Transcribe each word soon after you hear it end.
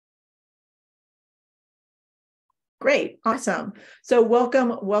Great. Awesome. So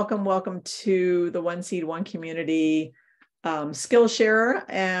welcome to the One Seed, One Community Skillshare.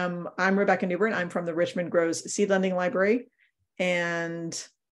 I'm Rebecca Newbern. I'm from the Richmond Grows Seed Lending Library. And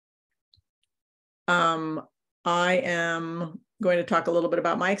I am going to talk a little bit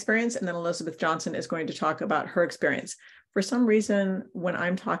about my experience, and then Elizabeth Johnson is going to talk about her experience. For some reason, when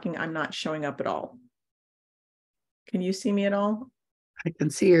I'm talking, I'm not showing up at all. Can you see me at all? I can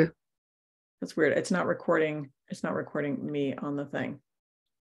see you. That's weird. It's not recording me on the thing.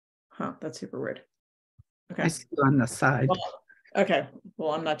 Huh, that's super weird. Okay. I see you on the side. Well, okay.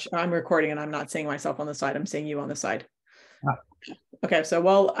 Well, I'm recording and I'm not seeing myself on the side. I'm seeing you on the side. Oh. Okay. So,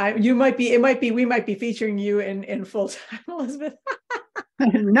 well, we might be featuring you in full time, Elizabeth.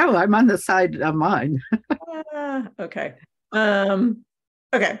 No, I'm on the side of mine. Okay.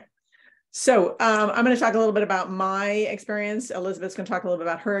 Okay. So I'm going to talk a little bit about my experience. Elizabeth's going to talk a little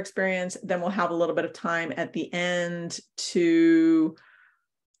bit about her experience. Then we'll have a little bit of time at the end to,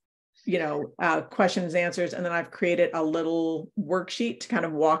 questions, answers. And then I've created a little worksheet to kind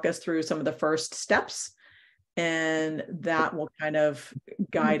of walk us through some of the first steps. And that will kind of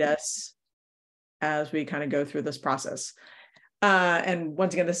guide us as we kind of go through this process. And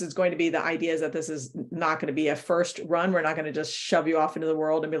once again, this is going to be the idea is that this is not going to be a first run. We're not going to just shove you off into the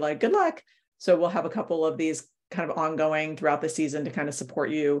world and be like, good luck. So we'll have a couple of these kind of ongoing throughout the season to kind of support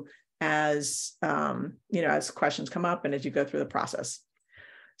you as, as questions come up and as you go through the process.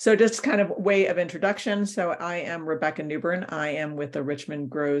 So just kind of way of introduction. So I am Rebecca Newbern. I am with the Richmond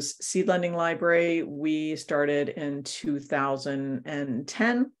Grows Seed Lending Library. We started in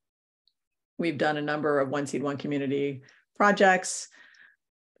 2010. We've done a number of One Seed, One Community projects,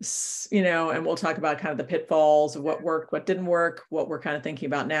 and we'll talk about kind of the pitfalls of what worked, what didn't work, what we're kind of thinking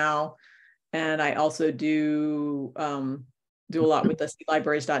about now. And I also do a lot with the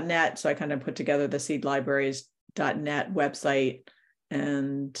seedlibraries.net. So I kind of put together the seedlibraries.net website,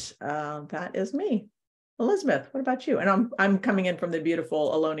 and that is me. Elizabeth, what about you? And I'm coming in from the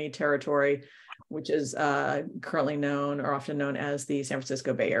beautiful Ohlone territory, which is currently known or often known as the San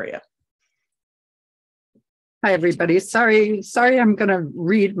Francisco Bay Area. Hi, everybody. Sorry, I'm going to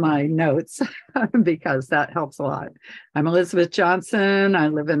read my notes because that helps a lot. I'm Elizabeth Johnson. I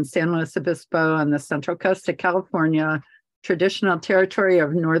live in San Luis Obispo on the Central Coast of California, traditional territory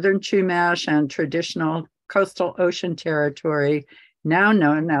of Northern Chumash and traditional coastal ocean territory, now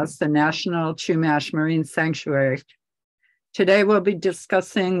known as the National Chumash Marine Sanctuary. Today, we'll be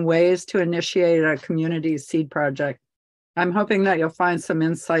discussing ways to initiate a community seed project. I'm hoping that you'll find some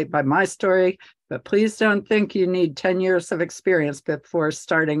insight by my story, but please don't think you need 10 years of experience before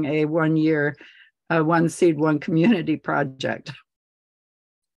starting a one-year, One Seed, One Community project.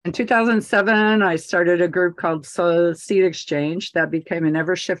 In 2007, I started a group called Seed Exchange that became an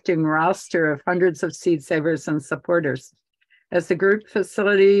ever-shifting roster of hundreds of seed savers and supporters. As the group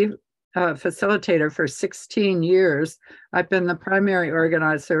facilitator for 16 years, I've been the primary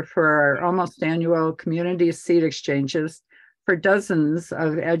organizer for our almost annual community seed exchanges, for dozens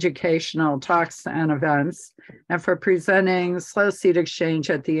of educational talks and events, and for presenting Slow Seed Exchange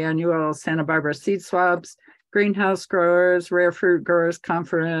at the annual Santa Barbara Seed Swaps, Greenhouse Growers, Rare Fruit Growers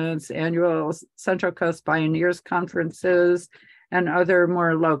Conference, annual Central Coast Pioneers Conferences, and other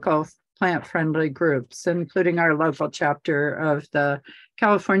more local plant-friendly groups, including our local chapter of the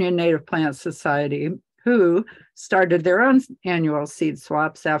California Native Plant Society, who started their own annual seed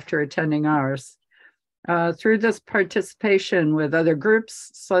swaps after attending ours. Through this participation with other groups,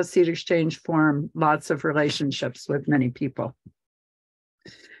 Slow Seed Exchange formed lots of relationships with many people.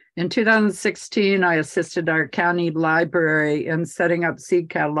 In 2016, I assisted our county library in setting up seed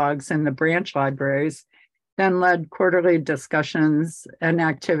catalogs in the branch libraries, then led quarterly discussions and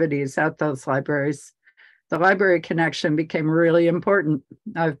activities at those libraries. The library connection became really important.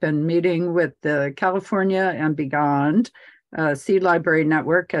 I've been meeting with the California and Beyond Seed Library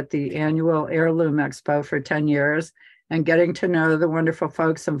Network at the annual Heirloom Expo for 10 years and getting to know the wonderful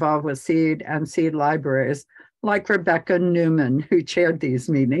folks involved with seed and seed libraries, like Rebecca Newman, who chaired these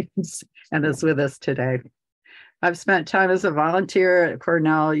meetings and is with us today. I've spent time as a volunteer at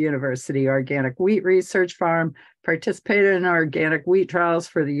Cornell University Organic Wheat Research Farm, participated in organic wheat trials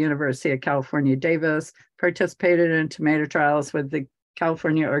for the University of California, Davis, participated in tomato trials with the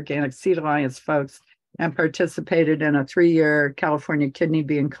California Organic Seed Alliance folks, and participated in a 3-year California Kidney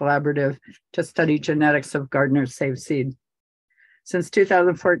Bean Collaborative to study genetics of Gardner's Safe Seed. Since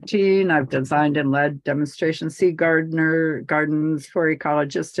 2014, I've designed and led demonstration seed gardens for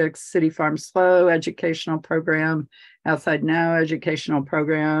Ecologistics, City Farm Slow educational program, Outside Now educational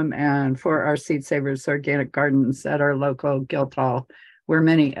program, and for our Seed Savers organic gardens at our local Guildhall, where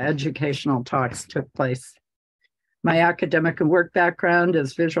many educational talks took place. My academic and work background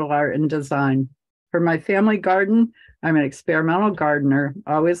is visual art and design. For my family garden, I'm an experimental gardener,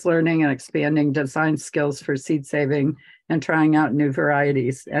 always learning and expanding design skills for seed saving and trying out new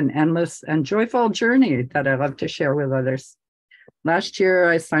varieties, an endless and joyful journey that I love to share with others. Last year,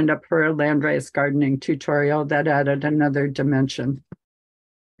 I signed up for a landrace gardening tutorial that added another dimension.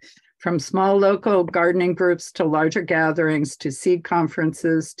 From small local gardening groups to larger gatherings to seed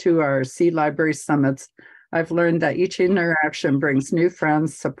conferences to our seed library summits, I've learned that each interaction brings new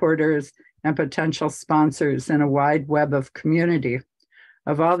friends, supporters, and potential sponsors in a wide web of community.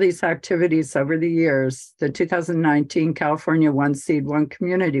 Of all these activities over the years, the 2019 California One Seed, One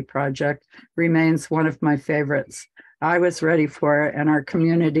Community project remains one of my favorites. I was ready for it, and our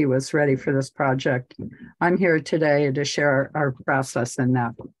community was ready for this project. I'm here today to share our process in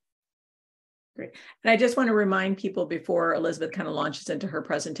that. Great. And I just want to remind people before Elizabeth kind of launches into her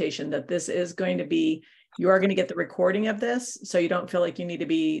presentation that this is going to be, you are going to get the recording of this, so you don't feel like you need to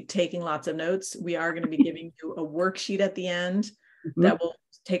be taking lots of notes. We are going to be giving you a worksheet at the end that will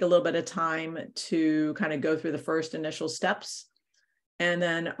take a little bit of time to kind of go through the first initial steps. And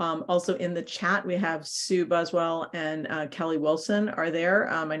then also in the chat, we have Sue Buswell and Kelly Wilson are there.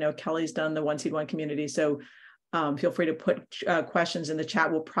 I know Kelly's done the One Seed, One Community, so feel free to put questions in the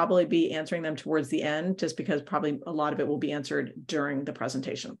chat. We'll probably be answering them towards the end, just because probably a lot of it will be answered during the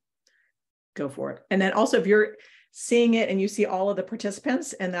presentation. Go for it. And then also, if you're seeing it and you see all of the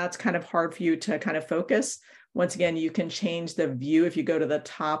participants and that's kind of hard for you to kind of focus, once again, you can change the view. If you go to the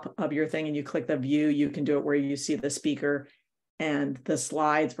top of your thing and you click the view, you can do it where you see the speaker and the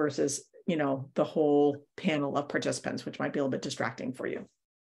slides versus, you know, the whole panel of participants, which might be a little bit distracting for you.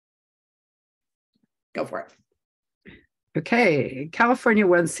 Go for it. Okay, California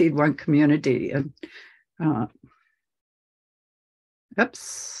One Seed, One Community. And oops,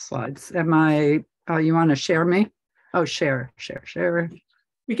 slides. Am I, you want to share me? Oh, share.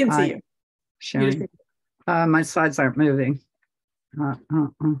 We can see you. Sharing. My slides aren't moving. Down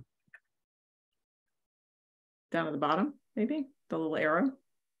at the bottom, maybe, the little arrow.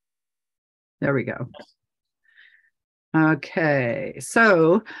 There we go. Okay,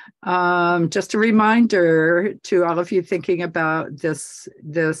 so just a reminder to all of you thinking about this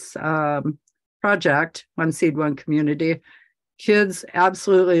project, One Seed, One Community. Kids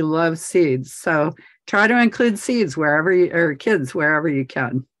absolutely love seeds, so try to include seeds wherever you, or kids wherever you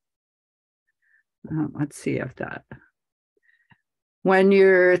can. Let's see if that. When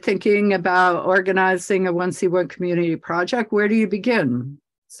you're thinking about organizing a One Seed, One Community project, where do you begin?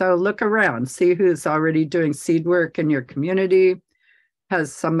 So look around, see who's already doing seed work in your community.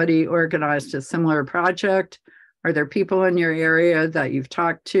 Has somebody organized a similar project? Are there people in your area that you've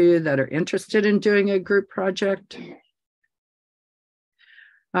talked to that are interested in doing a group project?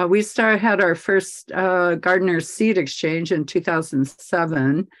 We had our first gardener seed exchange in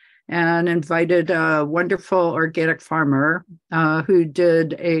 2007 and invited a wonderful organic farmer who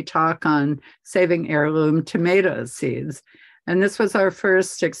did a talk on saving heirloom tomato seeds. And this was our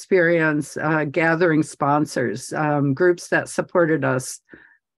first experience gathering sponsors, groups that supported us,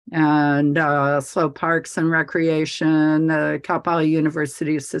 and Slow Parks and Recreation, Cal Poly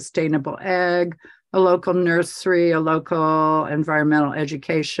University Sustainable Ag, a local nursery, a local environmental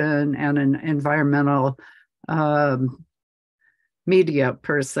education, and an environmental media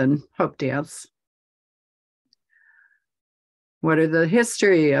person, Hope Dance. What are the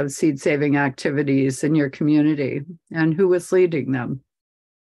history of seed saving activities in your community and who was leading them?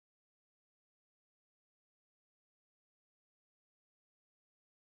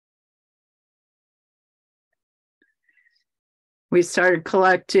 We started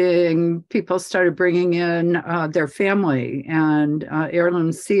collecting, people started bringing in their family and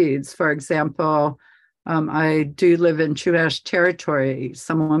heirloom seeds. For example, I do live in Chumash territory.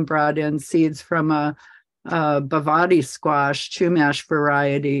 Someone brought in seeds from a Bavati squash, Chumash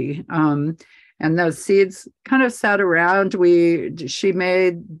variety. And those seeds kind of sat around. She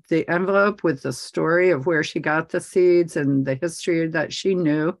made the envelope with the story of where she got the seeds and the history that she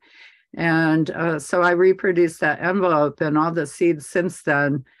knew. And so I reproduced that envelope, and all the seeds since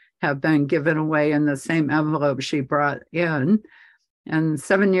then have been given away in the same envelope she brought in. And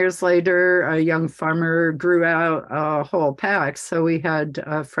 7 years later, a young farmer grew out a whole pack. So we had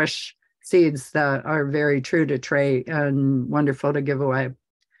fresh seeds that are very true to trait and wonderful to give away.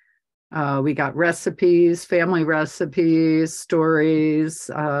 We got recipes, family recipes, stories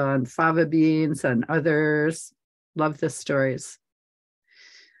on fava beans and others. Love the stories.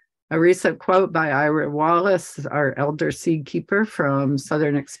 A recent quote by Ira Wallace, our elder seed keeper from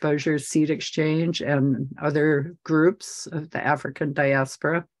Southern Exposure Seed Exchange and other groups of the African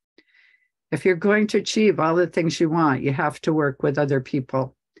diaspora. If you're going to achieve all the things you want, you have to work with other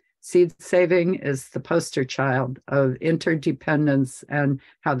people. Seed saving is the poster child of interdependence and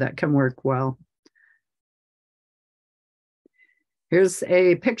how that can work well. Here's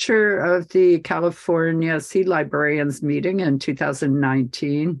a picture of the California Seed Librarians meeting in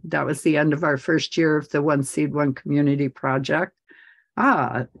 2019. That was the end of our first year of the One Seed, One Community project.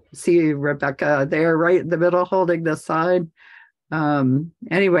 See Rebecca there right in the middle holding the sign.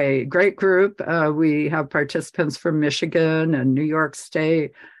 Anyway, great group. We have participants from Michigan and New York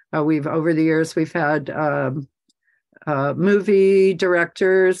State. Over the years, we've had movie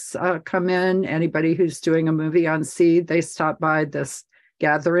directors come in. Anybody who's doing a movie on seed, they stop by this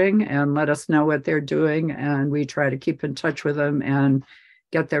gathering and let us know what they're doing. And we try to keep in touch with them and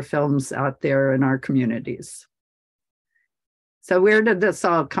get their films out there in our communities. So where did this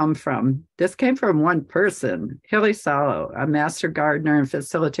all come from? This came from one person, Hilly Salo, a master gardener and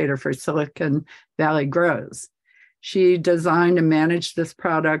facilitator for Silicon Valley Grows. She designed and managed this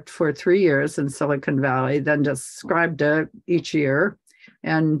product for 3 years in Silicon Valley, then described it each year.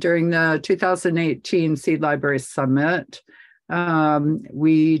 And during the 2018 Seed Library Summit,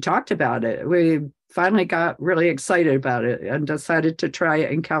 we talked about it. We finally got really excited about it and decided to try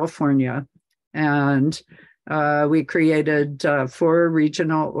it in California. And we created 4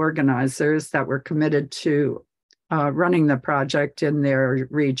 regional organizers that were committed to running the project in their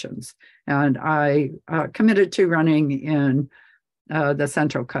regions. And I committed to running in the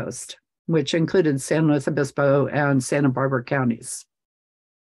Central Coast, which included San Luis Obispo and Santa Barbara counties,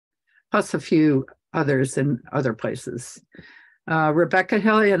 plus a few others in other places. Rebecca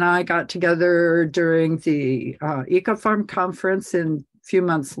Hilly and I got together during the EcoFarm conference a few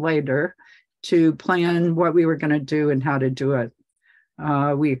months later to plan what we were going to do and how to do it.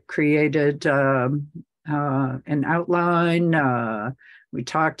 We created an outline. We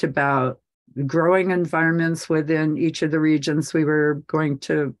talked about growing environments within each of the regions we were going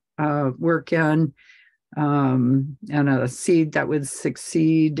to work in, and a seed that would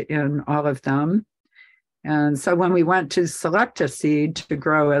succeed in all of them. And so when we went to select a seed to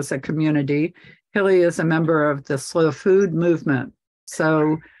grow as a community, Hilly is a member of the slow food movement.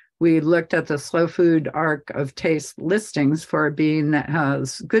 So we looked at the slow food arc of taste listings for a bean that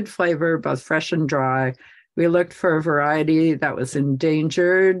has good flavor, both fresh and dry. We looked for a variety that was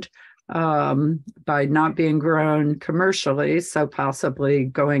endangered by not being grown commercially, so possibly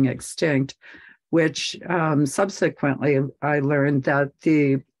going extinct, which subsequently I learned that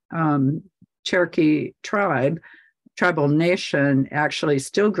the Cherokee tribal nation actually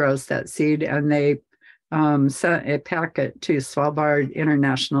still grows that seed, and they sent a packet to Svalbard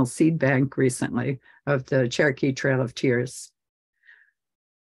International Seed Bank recently of the Cherokee Trail of Tears.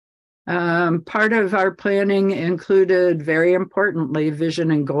 Part of our planning included, very importantly,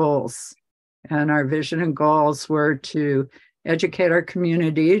 vision and goals. And our vision and goals were to educate our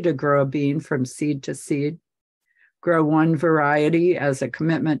community to grow a bean from seed to seed, grow one variety as a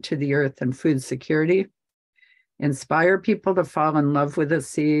commitment to the earth and food security, inspire people to fall in love with a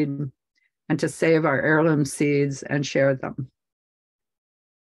seed, and to save our heirloom seeds and share them.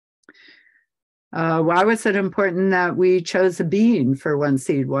 Why was it important that we chose a bean for One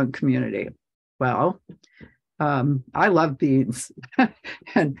Seed, One Community? Well, I love beans.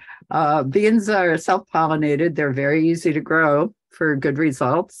 And beans are self-pollinated. They're very easy to grow for good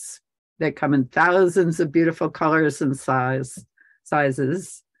results. They come in thousands of beautiful colors and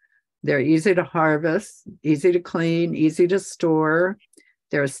sizes. They're easy to harvest, easy to clean, easy to store.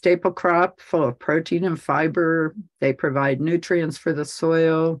 They're a staple crop full of protein and fiber. They provide nutrients for the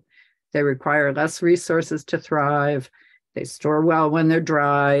soil. They require less resources to thrive. They store well when they're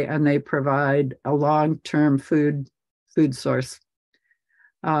dry, and they provide a long-term food source.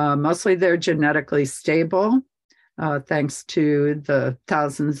 Mostly they're genetically stable, thanks to the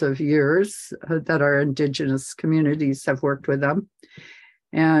thousands of years that our indigenous communities have worked with them.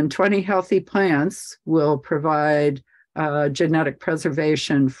 And 20 healthy plants will provide genetic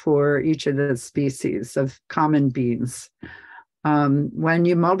preservation for each of the species of common beans. When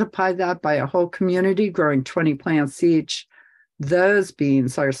you multiply that by a whole community growing 20 plants each, those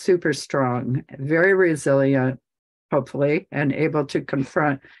beans are super strong, very resilient, hopefully, and able to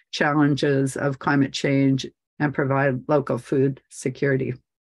confront challenges of climate change and provide local food security.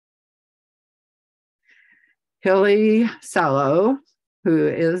 Hilly Salo, who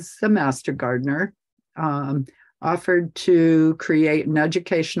is the master gardener, offered to create an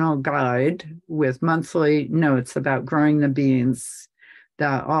educational guide with monthly notes about growing the beans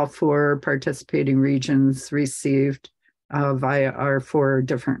that all 4 participating regions received via our 4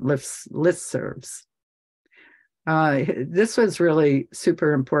 different listservs. This was really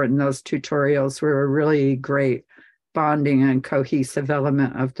super important. Those tutorials were a really great bonding and cohesive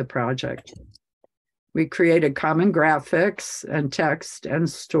element of the project. We created common graphics and text and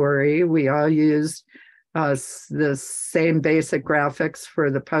story. We all used the same basic graphics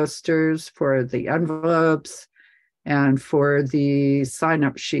for the posters, for the envelopes, and for the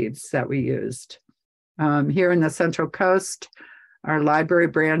sign-up sheets that we used. Here in the Central Coast, our library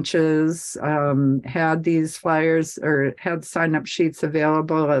branches had these flyers or had sign-up sheets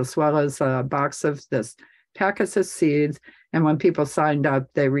available, as well as a box of this packets of seeds. And when people signed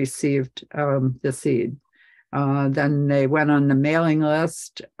up, they received the seed. Then they went on the mailing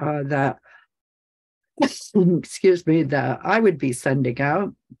list that, excuse me, that I would be sending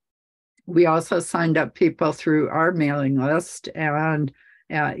out. We also signed up people through our mailing list and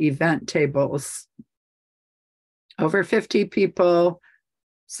event tables. Over 50 people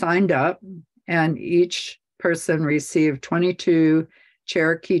signed up, and each person received 22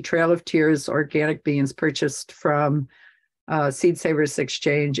 Cherokee Trail of Tears organic beans purchased from Seed Savers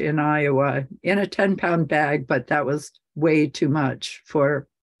Exchange in Iowa in a 10-pound bag, but that was way too much for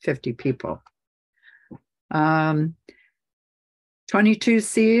 50 people. 22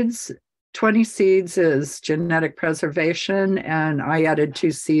 seeds. 20 seeds is genetic preservation, and I added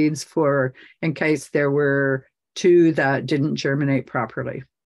 2 seeds for in case there were 2 that didn't germinate properly.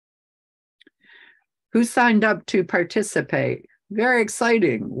 Who signed up to participate? Very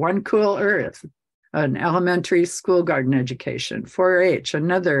exciting. One Cool Earth, an elementary school garden education. 4-H,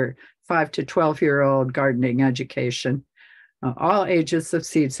 another 5 to 12-year-old gardening education. All ages of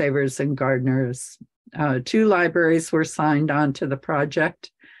seed savers and gardeners. 2 libraries were signed on to the project.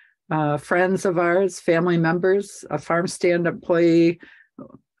 Friends of ours, family members, a farm stand employee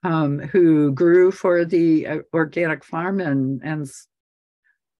who grew for the organic farm, and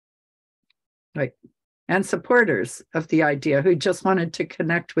supporters of the idea who just wanted to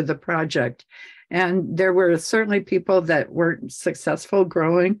connect with the project. And there were certainly people that weren't successful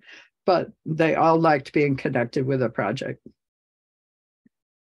growing, but they all liked being connected with the project.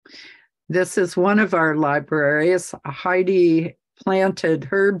 This is one of our libraries. Heidi planted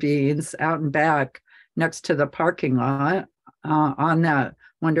her beans out and back next to the parking lot on that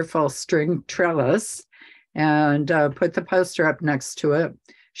wonderful string trellis, and put the poster up next to it.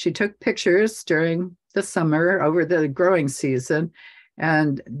 She took pictures during the summer over the growing season,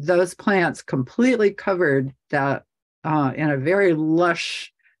 and those plants completely covered that in a very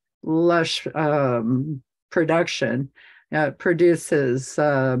lush production. It produces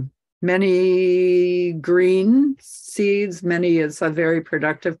many green seeds. Many is a very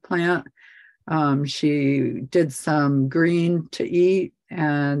productive plant. She did some green to eat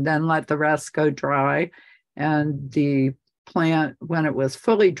and then let the rest go dry. And the plant, when it was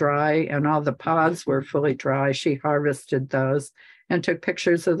fully dry and all the pods were fully dry, she harvested those and took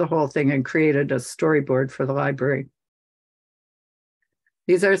pictures of the whole thing and created a storyboard for the library.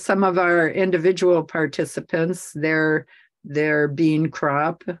 These are some of our individual participants. Their bean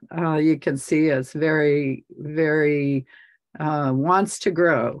crop, you can see, is very, very wants to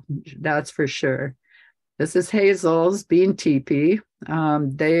grow, that's for sure. This is Hazel's bean teepee.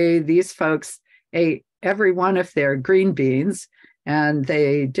 These folks ate every one of their green beans, and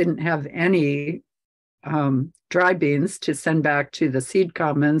they didn't have any dry beans to send back to the seed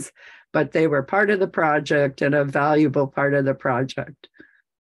commons, but they were part of the project and a valuable part of the project.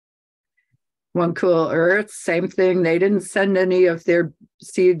 One Cool Earth, same thing. They didn't send any of their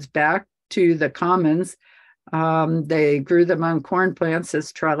seeds back to the commons. They grew them on corn plants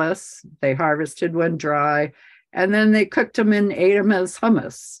as trellis. They harvested when dry, and then they cooked them and ate them as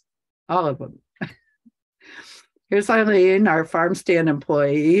hummus, all of them. Here's Eileen, our farm stand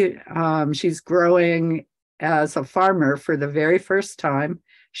employee. She's growing as a farmer for the very first time.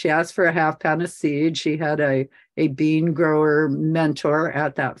 She asked for a half pound of seed. She had a bean grower mentor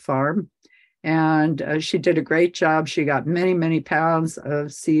at that farm, and she did a great job. She got many, many pounds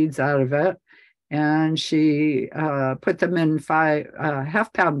of seeds out of it, and she put them in 5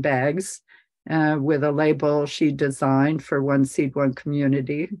 half-pound bags with a label she designed for One Seed, One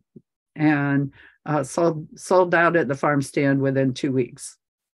Community, and sold out at the farm stand within 2 weeks.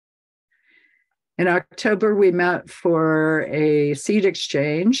 In October, we met for a seed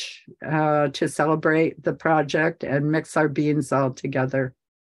exchange to celebrate the project and mix our beans all together.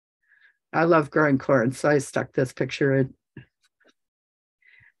 I love growing corn, so I stuck this picture in.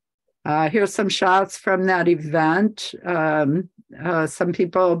 Here's some shots from that event. Some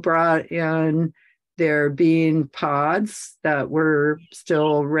people brought in their bean pods that were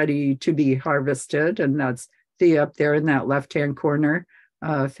still ready to be harvested, and that's Thea up there in that left-hand corner,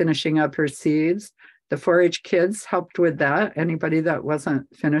 finishing up her seeds. The 4-H kids helped with that, anybody that wasn't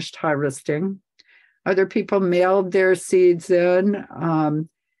finished harvesting. Other people mailed their seeds in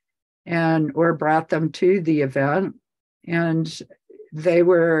and or brought them to the event. And they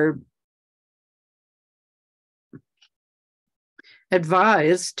were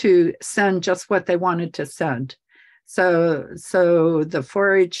advised to send just what they wanted to send. So the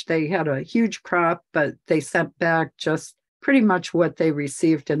 4-H, they had a huge crop, but they sent back just pretty much what they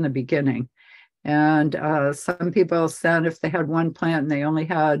received in the beginning. And some people sent, if they had one plant and they only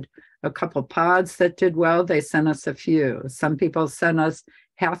had a couple pods that did well, they sent us a few. Some people sent us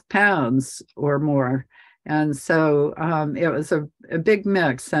half pounds or more. And so it was a big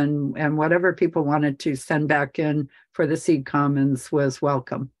mix, and whatever people wanted to send back in for the Seed Commons was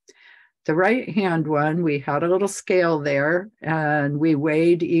welcome. The right-hand one, we had a little scale there, and we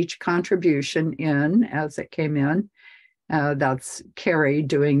weighed each contribution in as it came in. That's Carrie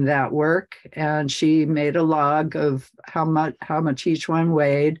doing that work, and she made a log of how much each one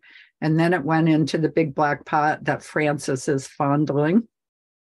weighed, and then it went into the big black pot that Frances is fondling.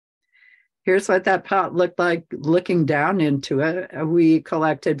 Here's what that pot looked like looking down into it. We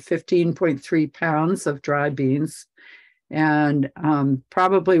collected 15.3 pounds of dry beans, and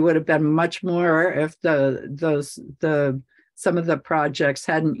probably would have been much more if some of the projects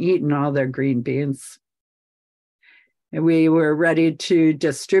hadn't eaten all their green beans. And we were ready to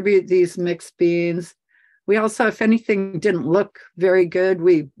distribute these mixed beans. We also, if anything didn't look very good,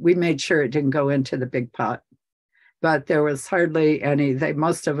 we made sure it didn't go into the big pot. But there was hardly any.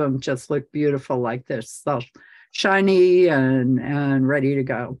 Most of them just looked beautiful like this, so shiny and ready to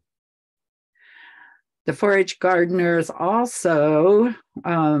go. The 4-H gardeners also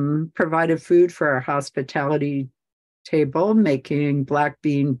provided food for our hospitality table, making black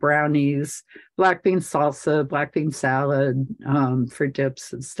bean brownies, black bean salsa, black bean salad for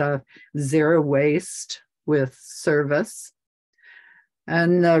dips and stuff. Zero waste with service.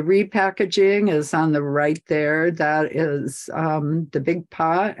 And the repackaging is on the right there. That is the big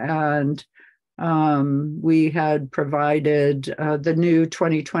pot. And we had provided the new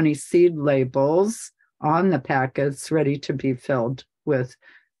 2020 seed labels on the packets ready to be filled with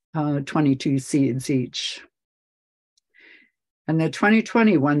 22 seeds each. And the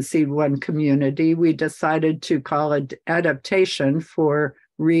 2021 Seed One community, we decided to call it adaptation for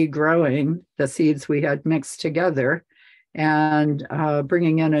regrowing the seeds we had mixed together and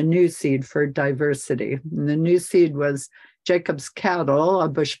bringing in a new seed for diversity. And the new seed was Jacob's Cattle, a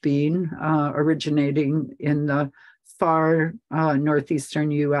bush bean originating in the far northeastern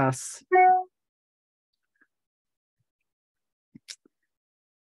U.S.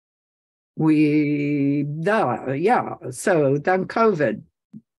 So then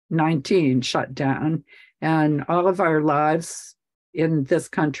COVID-19 shut down, and all of our lives in this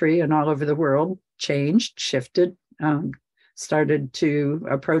country and all over the world changed, shifted, started to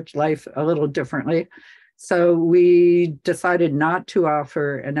approach life a little differently. So we decided not to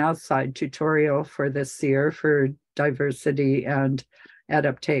offer an outside tutorial for this year for diversity and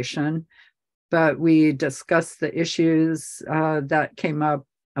adaptation, but we discussed the issues that came up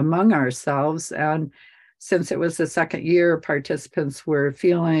among ourselves. And since it was the second year, participants were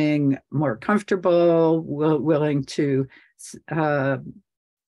feeling more comfortable, willing to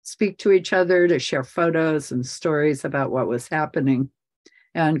speak to each other, to share photos and stories about what was happening.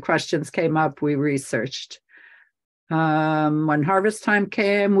 And questions came up, we researched. When harvest time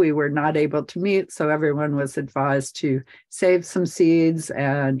came, we were not able to meet, so everyone was advised to save some seeds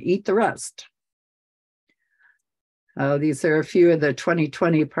and eat the rest. These are a few of the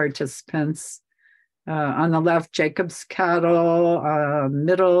 2020 participants. On the left, Jacob's Cattle,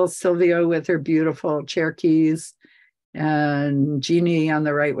 middle, Sylvia with her beautiful Cherokees, and Jeannie on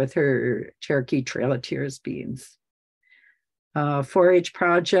the right with her Cherokee Trail of Tears beans. 4-H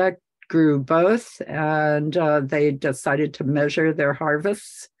project grew both, and they decided to measure their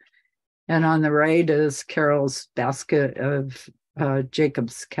harvests. And on the right is Carol's basket of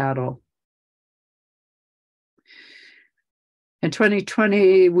Jacob's Cattle. In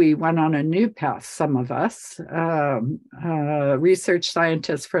 2020, we went on a new path, some of us. Research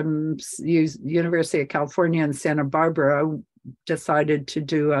scientists from University of California in Santa Barbara decided to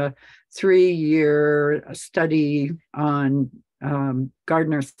do a 3-year study on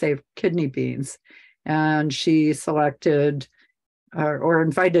gardener-safe kidney beans. And she selected or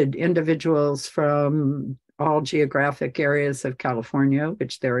invited individuals from all geographic areas of California,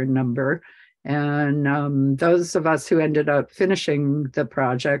 which there are a number. And those of us who ended up finishing the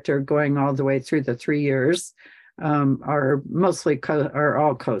project or going all the way through the 3 years are mostly are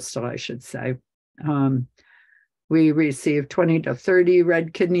all coastal, I should say. We received 20 to 30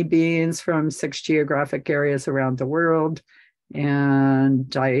 red kidney beans from 6 geographic areas around the world.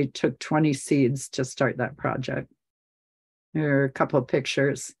 And I took 20 seeds to start that project. Here are a couple of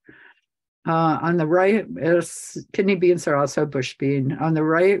pictures. On the right, kidney beans are also bush bean. On the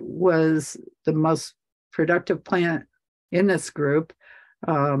right was the most productive plant in this group,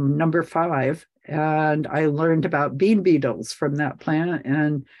 number 5. And I learned about bean beetles from that plant,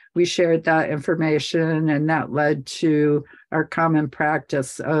 and we shared that information, and that led to our common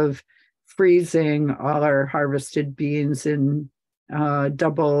practice of freezing all our harvested beans in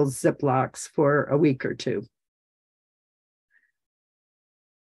double Ziplocs for a week or two.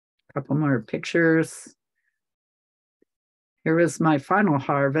 A couple more pictures. Here was my final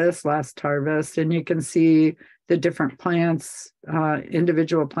harvest, last harvest, and you can see the different plants.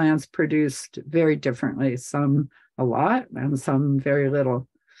 Individual plants produced very differently, some a lot and some very little.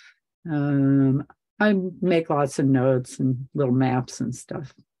 I make lots of notes and little maps and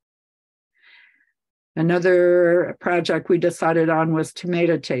stuff. Another project we decided on was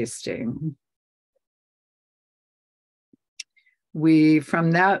tomato tasting.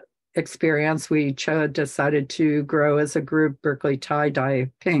 From that experience, we decided to grow as a group Berkeley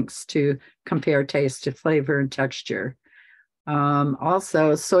tie-dye pinks to compare taste to flavor and texture.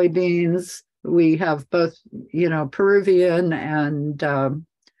 Also, soybeans, we have both, Peruvian and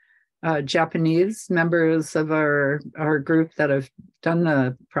Japanese members of our group that have done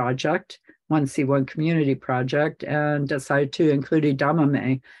the project, 1C1 community project, and decided to include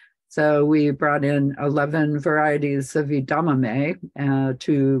edamame. So we brought in 11 varieties of edamame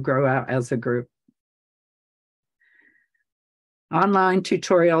to grow out as a group. Online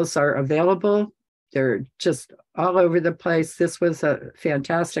tutorials are available. They're just all over the place. This was a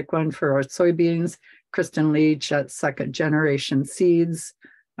fantastic one for our soybeans. Kristen Leach at Second Generation Seeds.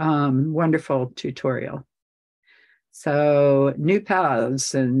 Wonderful tutorial. So new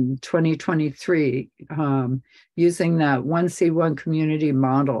paths in 2023, using that 1C1 community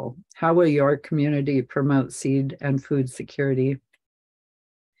model. How will your community promote seed and food security?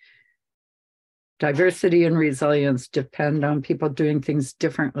 Diversity and resilience depend on people doing things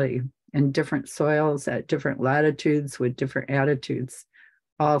differently in different soils at different latitudes with different attitudes.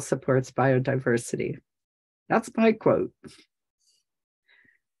 All supports biodiversity. That's my quote.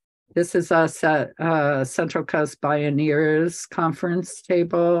 This is us at Central Coast Pioneers Conference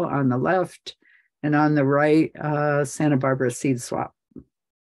table on the left, and on the right, Santa Barbara Seed Swap.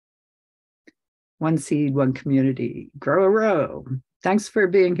 1 seed, 1 community, grow a row. Thanks for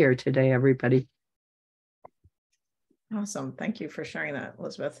being here today, everybody. Awesome. Thank you for sharing that,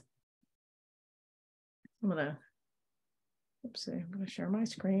 Elizabeth. I'm gonna share my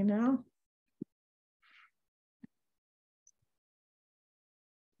screen now.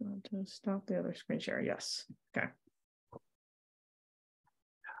 To stop the other screen share. Yes. Okay.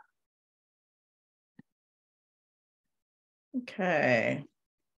 Okay.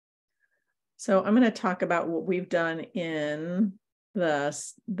 So I'm going to talk about what we've done in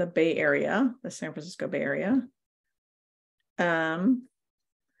the Bay Area, the San Francisco Bay Area.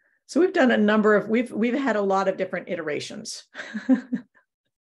 So we've done a number of, we've had a lot of different iterations.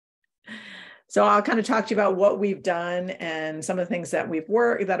 So I'll kind of talk to you about what we've done and some of the things that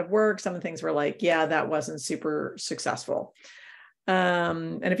have worked. Some of the things we're like, yeah, that wasn't super successful.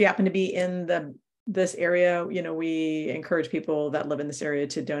 And if you happen to be in this area, we encourage people that live in this area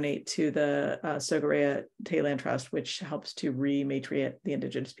to donate to the Sogorea Tayland Trust, which helps to rematriate the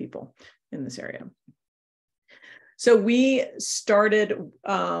indigenous people in this area. So we started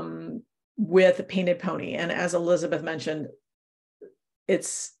with Painted Pony, and as Elizabeth mentioned,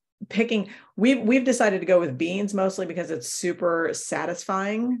 we've decided to go with beans mostly because it's super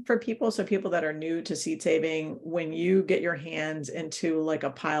satisfying for people. So people that are new to seed saving, when you get your hands into like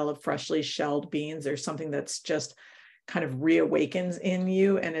a pile of freshly shelled beans, there's something that's just kind of reawakens in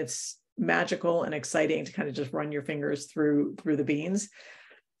you, and it's magical and exciting to kind of just run your fingers through the beans.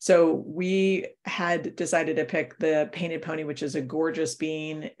 So we had decided to pick the Painted Pony, which is a gorgeous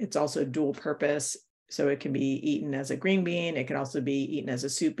bean. It's also dual purpose. So it can be eaten as a green bean. It can also be eaten as a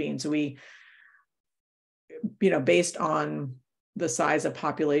soup bean. So we, based on the size of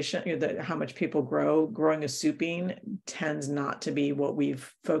population, how much people growing a soup bean tends not to be what we've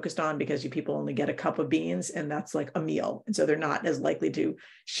focused on, because people only get a cup of beans and that's like a meal. And so they're not as likely to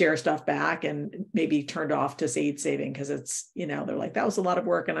share stuff back and maybe turned off to seed saving because it's, they're like, that was a lot of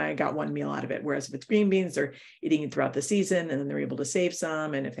work and I got one meal out of it. Whereas if it's green beans, they're eating it throughout the season and then they're able to save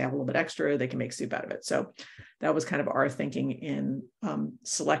some. And if they have a little bit extra, they can make soup out of it. So that was kind of our thinking in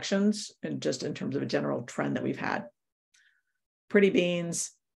selections and just in terms of a general trend that we've had. Pretty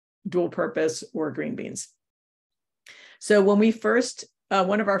beans, dual purpose, or green beans. So when we first,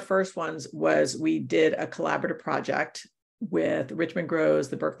 one of our first ones was we did a collaborative project with Richmond Grows,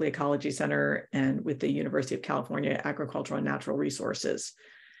 the Berkeley Ecology Center, and with the University of California Agricultural and Natural Resources.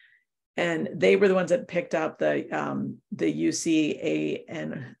 And they were the ones that picked up the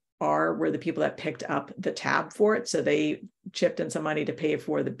UCANR were the people that picked up the tab for it. So they chipped in some money to pay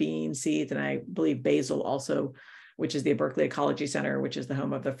for the bean seeds. And I believe basil also, which is the Berkeley Ecology Center, which is the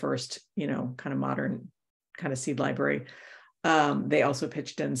home of the first, kind of modern kind of seed library. They also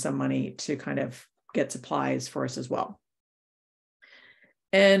pitched in some money to kind of get supplies for us as well.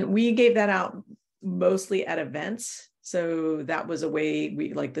 And we gave that out mostly at events. So that was a way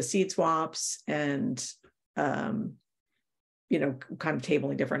we like the seed swaps and, kind of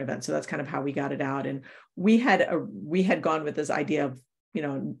tabling different events. So that's kind of how we got it out. And we had gone with this idea of,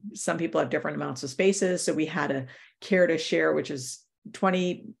 some people have different amounts of spaces. So we had a care to share, which is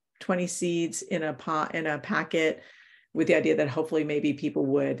 20 seeds in a packet, with the idea that hopefully maybe people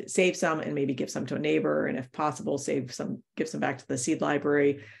would save some and maybe give some to a neighbor. And if possible, give some back to the seed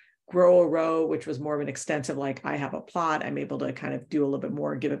library. Grow a row, which was more of an extensive, like I have a plot, I'm able to kind of do a little bit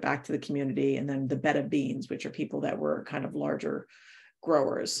more, give it back to the community. And then the bed of beans, which are people that were kind of larger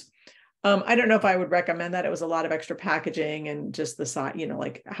growers. I don't know if I would recommend that. It was a lot of extra packaging and just the size,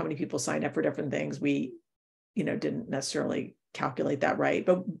 like how many people signed up for different things. We, didn't necessarily calculate that right.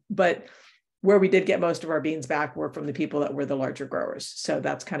 But where we did get most of our beans back were from the people that were the larger growers. So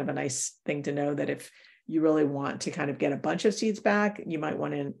that's kind of a nice thing to know, that if you really want to kind of get a bunch of seeds back, you might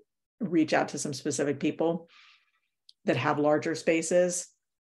want to reach out to some specific people that have larger spaces.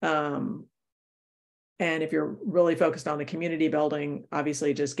 And if you're really focused on the community building,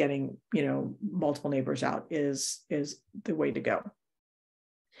 obviously just getting, multiple neighbors out is the way to go.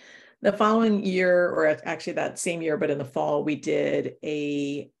 The following year, or actually that same year, but in the fall, we did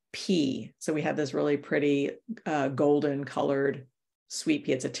a pea. So we had this really pretty golden colored sweet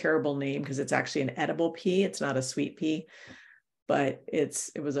pea. It's a terrible name because it's actually an edible pea. It's not a sweet pea, but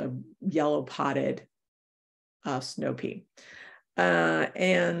it was a yellow potted snow pea.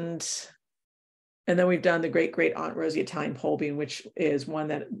 And then we've done the great Aunt Rosie Italian pole bean, which is one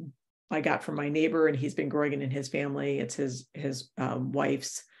that I got from my neighbor, and he's been growing it in his family. It's his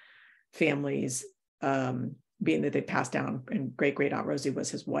wife's family's being that they passed down, and great Aunt Rosie was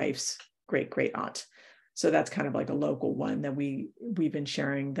his wife's great aunt. So that's kind of like a local one that we've been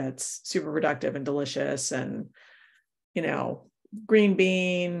sharing. That's super productive and delicious, and green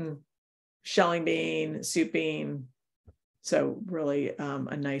bean, shelling bean, soup bean. So really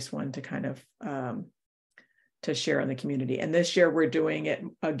a nice one to kind of to share in the community. And this year we're doing it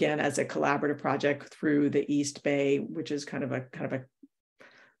again as a collaborative project through the East Bay, which is kind of a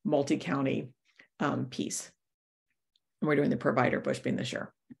multi-county piece. And we're doing the provider bush bean this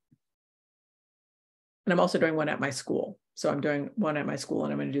year. And I'm also doing one at my school. So I'm doing one at my school,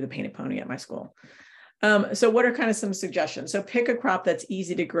 and I'm going to do the painted pony at my school. So what are kind of some suggestions? So pick a crop that's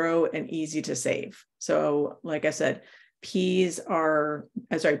easy to grow and easy to save. So like I said, beans are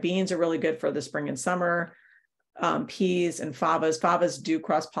really good for the spring and summer. Peas and favas do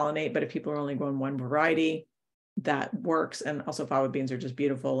cross-pollinate, but if people are only growing one variety, that works. And also fava beans are just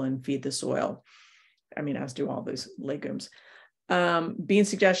beautiful and feed the soil. I mean, as do all those legumes. Bean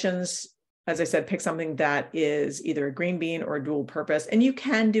suggestions, as I said, pick something that is either a green bean or a dual purpose. And you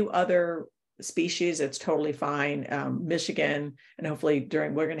can do other species. It's totally fine. Michigan, and hopefully we're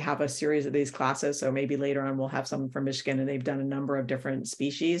going to have a series of these classes. So maybe later on we'll have some from Michigan, and they've done a number of different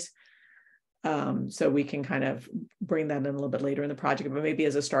species. So we can kind of bring that in a little bit later in the project, but maybe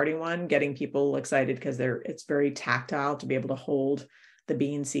as a starting one, getting people excited because it's very tactile to be able to hold the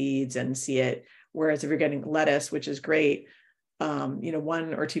bean seeds and see it. Whereas if you're getting lettuce, which is great,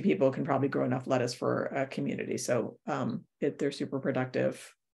 one or two people can probably grow enough lettuce for a community. So they're super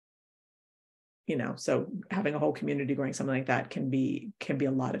productive. So having a whole community growing something like that can be a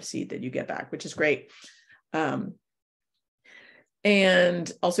lot of seed that you get back, which is great.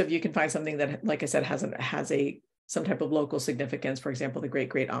 And also if you can find something that, like I said, has some type of local significance, for example, the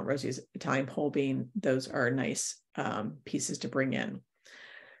great Aunt Rosie's Italian pole bean, those are nice pieces to bring in.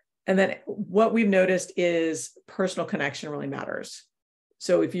 And then what we've noticed is personal connection really matters.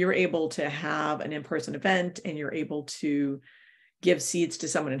 So if you're able to have an in-person event and you're able to give seeds to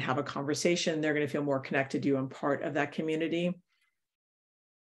someone and have a conversation, they're going to feel more connected to you and part of that community.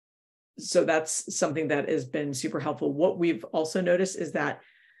 So that's something that has been super helpful. What we've also noticed is that,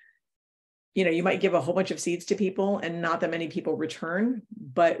 you might give a whole bunch of seeds to people and not that many people return,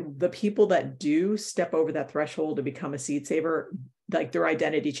 but the people that do step over that threshold to become a seed saver, like their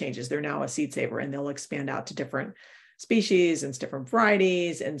identity changes. They're now a seed saver, and they'll expand out to different species and different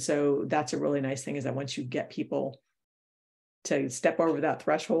varieties. And so that's a really nice thing, is that once you get people to step over that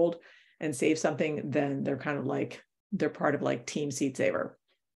threshold and save something, then they're kind of like, they're part of like Team Seed Saver.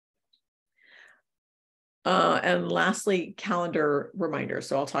 And lastly, calendar reminders.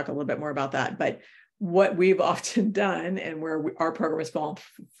 So I'll talk a little bit more about that, but what we've often done and where our program has fallen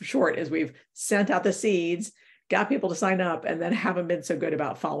short is we've sent out the seeds, got people to sign up, and then haven't been so good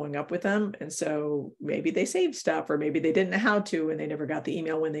about following up with them. And so maybe they saved stuff, or maybe they didn't know how to, and they never got the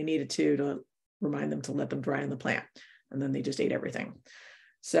email when they needed to remind them to let them dry on the plant. And then they just ate everything.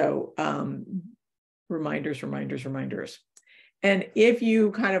 So reminders. And if you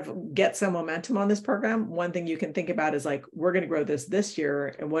kind of get some momentum on this program, one thing you can think about is like, we're going to grow this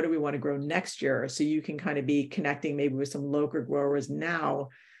year, and what do we want to grow next year? So you can kind of be connecting maybe with some local growers now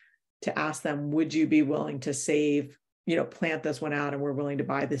to ask them, would you be willing to save, plant this one out, and we're willing to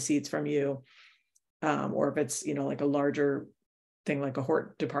buy the seeds from you. Or if it's, like a larger thing, like a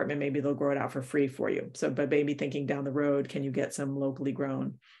hort department, maybe they'll grow it out for free for you. So, but maybe thinking down the road, can you get some locally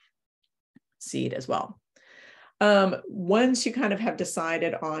grown seed as well? Once you kind of have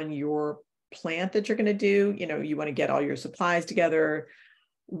decided on your plant that you're going to do, you want to get all your supplies together.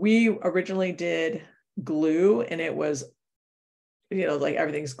 We originally did glue, and it was, like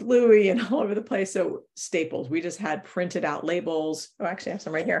everything's gluey and all over the place. So staples, we just had printed out labels. Oh, actually I have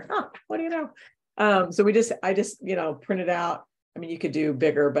some right here. Oh, what do you know? So I just, printed out. I mean, you could do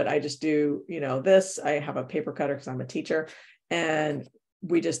bigger, but I just do, this. I have a paper cutter because I'm a teacher, and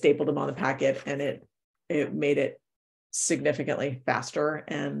we just stapled them on the packet, and it made it significantly faster,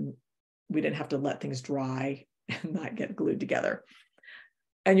 and we didn't have to let things dry and not get glued together.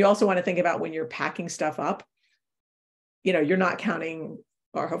 And you also want to think about when you're packing stuff up, you're not counting,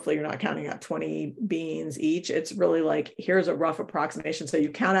 or hopefully you're not counting out 20 beans each. It's really like, here's a rough approximation. So you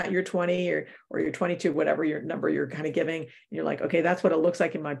count out your 20 or your 22, whatever your number you're kind of giving. And you're like, okay, that's what it looks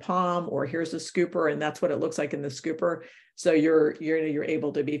like in my palm, or here's the scooper, and that's what it looks like in the scooper. So you're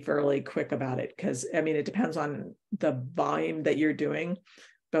able to be fairly quick about it, because I mean, it depends on the volume that you're doing,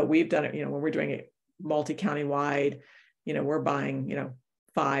 but we've done it, when we're doing it multi-county wide, we're buying,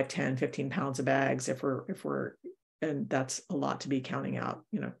 5, 10, 15 pounds of bags if we're, and that's a lot to be counting out,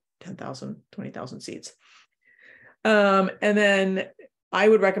 10,000, 20,000 seeds. And then I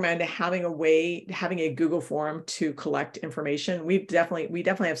would recommend having a Google form to collect information. We definitely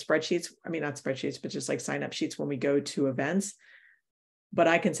have spreadsheets. I mean, not spreadsheets, but just like sign up sheets when we go to events. But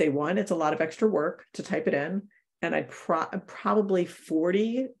I can say, one, it's a lot of extra work to type it in. And I'd probably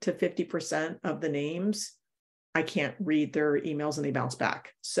 40 to 50% of the names, I can't read their emails and they bounce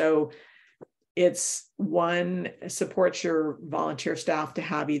back. So it's one, supports your volunteer staff to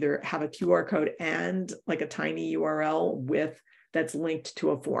have a QR code and like a tiny URL that's linked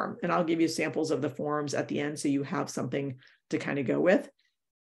to a form. And I'll give you samples of the forms at the end, so you have something to kind of go with.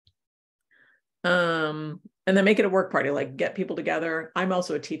 And then make it a work party, like get people together. I'm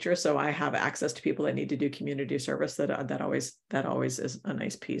also a teacher, so I have access to people that need to do community service. That always is a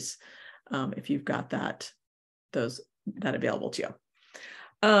nice piece, if you've got that available to you.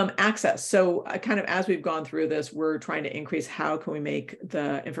 Access. So kind of as we've gone through this, we're trying to increase how can we make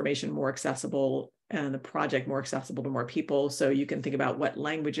the information more accessible and the project more accessible to more people. So you can think about what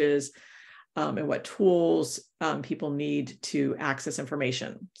languages and what tools people need to access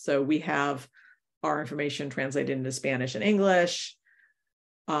information. So we have our information translated into Spanish and English.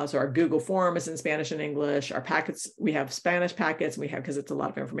 So our Google form is in Spanish and English. Our packets, we have Spanish packets, because it's a lot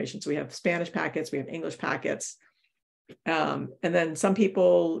of information. So we have Spanish packets, we have English packets. And then some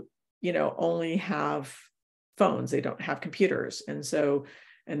people, only have phones, they don't have computers.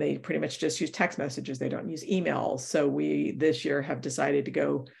 And they pretty much just use text messages. They don't use emails. So we this year have decided to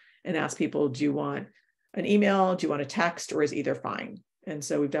go and ask people, do you want an email? Do you want a text, or is either fine? And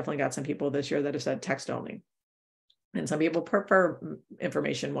so we've definitely got some people this year that have said text only. And some people prefer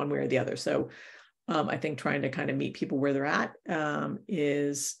information one way or the other. So I think trying to kind of meet people where they're at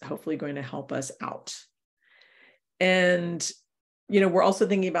is hopefully going to help us out. And, we're also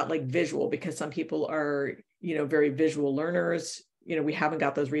thinking about like visual, because some people are, very visual learners. We haven't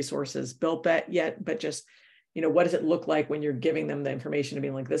got those resources built yet, but just, what does it look like when you're giving them the information to be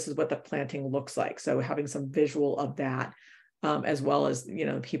like, this is what the planting looks like. So having some visual of that, as well as,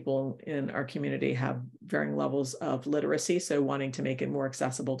 people in our community have varying levels of literacy. So wanting to make it more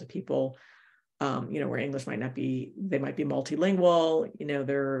accessible to people, where English might not be, they might be multilingual,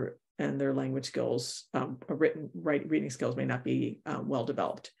 their language skills, reading skills may not be well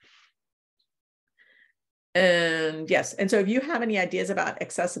developed. And yes, and so if you have any ideas about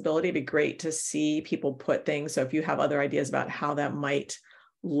accessibility, it'd be great to see people put things. So if you have other ideas about how that might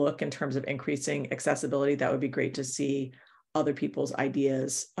look in terms of increasing accessibility, that would be great to see other people's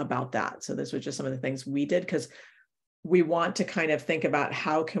ideas about that. So this was just some of the things we did, because we want to kind of think about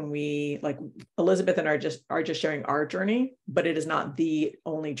how can we, like Elizabeth and I are just sharing our journey, but it is not the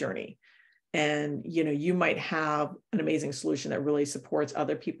only journey. And, you know, you might have an amazing solution that really supports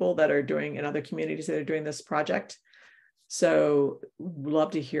other people that are doing in other communities that are doing this project. So we'd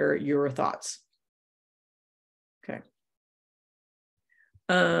love to hear your thoughts. Okay.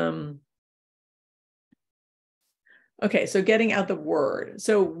 Okay, so getting out the word.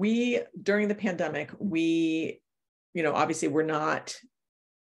 So during the pandemic, you know, obviously we're not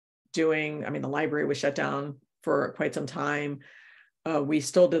doing, I mean, the library was shut down for quite some time. We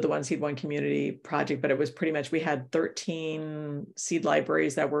still did the One Seed, One Community project, but it was pretty much, we had 13 seed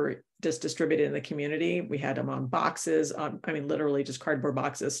libraries that were just distributed in the community. We had them on boxes, I mean, literally just cardboard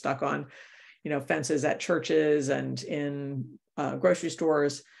boxes stuck on, you know, fences at churches and in grocery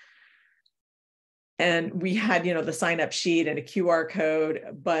stores. And we had, you know, the sign up sheet and a QR code,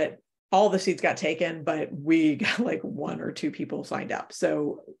 but all the seats got taken, but we got like 1 or 2 people signed up.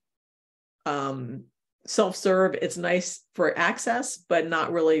 So self-serve, it's nice for access, but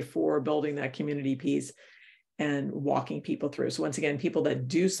not really for building that community piece and walking people through. So once again, people that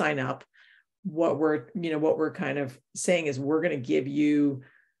do sign up, what we're kind of saying is we're going to give you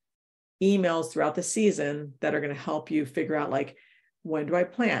emails throughout the season that are going to help you figure out, like, when do I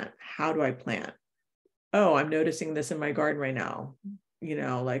plant? How do I plant? Oh, I'm noticing this in my garden right now. You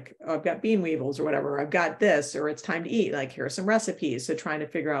know, like, oh, I've got bean weevils or whatever. I've got this, or it's time to eat. Like, here are some recipes. So trying to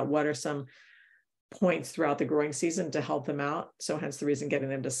figure out what are some points throughout the growing season to help them out. So hence the reason getting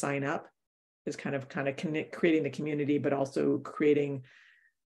them to sign up is kind of creating the community, but also creating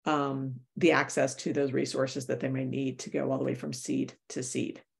the access to those resources that they might need to go all the way from seed to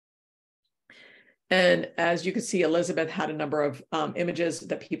seed. And as you can see, Elizabeth had a number of images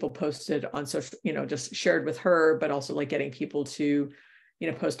that people posted on social, you know, just shared with her, but also like getting people to, you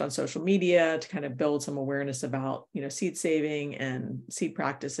know, post on social media to kind of build some awareness about, you know, seed saving and seed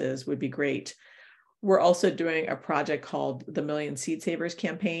practices would be great. We're also doing a project called the Million Seed Savers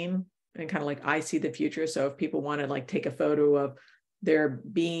campaign, and kind of like I see the future. So if people want to like take a photo of their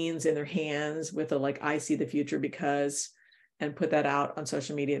beans in their hands with a like I see the future because, and put that out on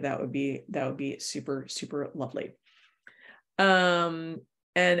social media, that would be super, super lovely.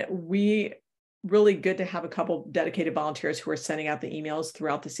 And we really good to have a couple dedicated volunteers who are sending out the emails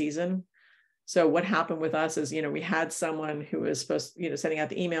throughout the season. So what happened with us is, you know, we had someone who was supposed, you know, sending out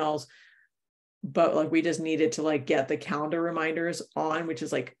the emails, but like we just needed to like get the calendar reminders on, which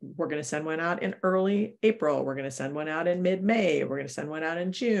is like, we're going to send one out in early April. We're going to send one out in mid-May. We're going to send one out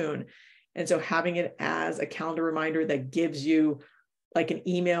in June. And so having it as a calendar reminder that gives you like an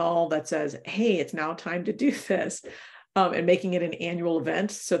email that says, hey, it's now time to do this, and making it an annual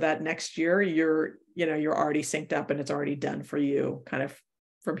event so that next year you're already synced up and it's already done for you kind of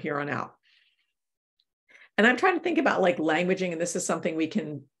from here on out. And I'm trying to think about like languaging, and this is something we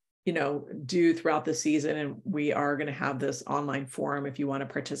can, you know, do throughout the season. And we are going to have this online forum if you want to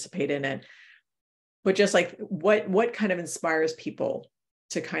participate in it. But just like what kind of inspires people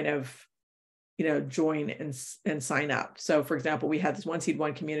to kind of, you know, join and sign up. So for example, we had this One Seed,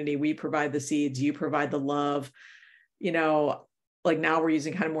 One Community. We provide the seeds, you provide the love, you know, like now we're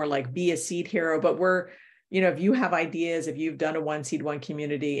using kind of more like be a seed hero, but we're, you know, if you have ideas, if you've done a One Seed, One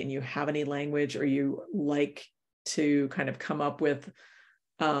Community and you have any language or you like to kind of come up with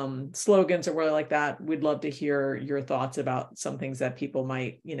slogans or whatever like that, we'd love to hear your thoughts about some things that people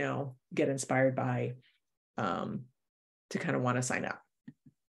might, you know, get inspired by to kind of want to sign up.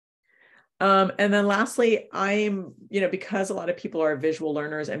 And then lastly, I'm, you know, because a lot of people are visual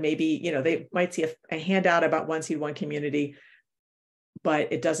learners and maybe, you know, they might see a handout about One Seed, One Community,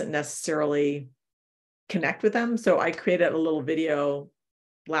 but it doesn't necessarily connect with them. So I created a little video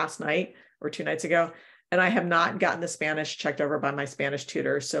last night or 2 nights ago, and I have not gotten the Spanish checked over by my Spanish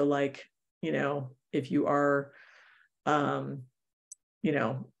tutor. So like, you know, if you are, you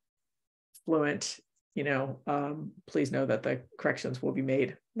know, fluent, you know, please know that the corrections will be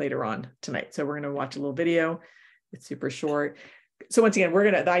made later on tonight. So we're going to watch a little video. It's super short. So once again,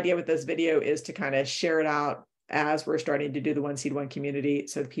 the idea with this video is to kind of share it out as we're starting to do the One Seed, One Community,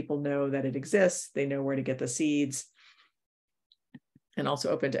 so that people know that it exists. They know where to get the seeds, and also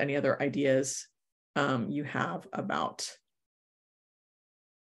open to any other ideas you have about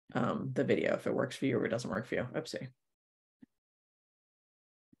the video, if it works for you or it doesn't work for you. Oopsie.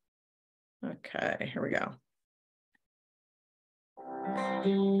 Okay, here we go.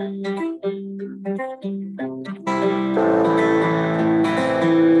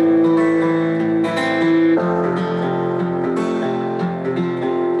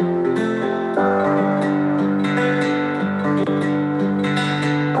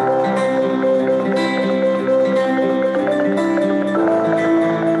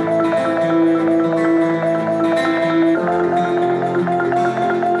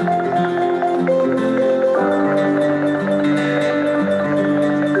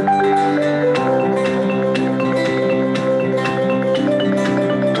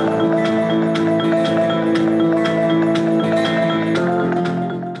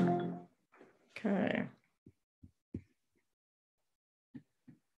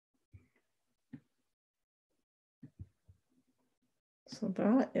 So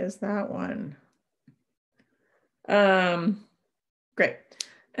that is that one. Great.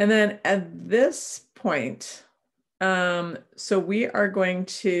 And then at this point, so we are going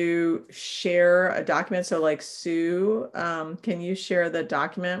to share a document. So like Sue, can you share the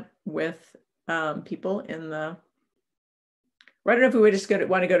document with people in the, I don't know if we would just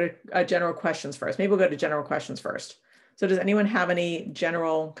want to go to general questions first. Maybe we'll go to general questions first. So does anyone have any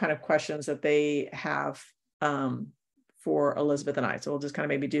general kind of questions that they have for Elizabeth and I? So we'll just kind of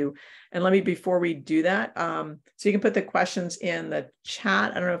maybe do, and let me, before we do that, so you can put the questions in the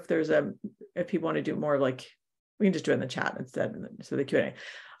chat. I don't know if there's if people want to do more like, we can just do it in the chat instead, so the Q&A.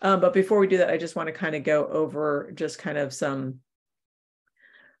 But before we do that, I just want to kind of go over just kind of some,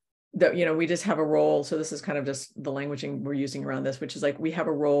 that, you know, we just have a role. So this is kind of just the languaging we're using around this, which is like, we have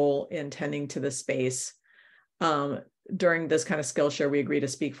a role in tending to the space. During this kind of Skillshare, we agree to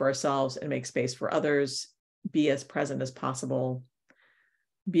speak for ourselves and make space for others, be as present as possible,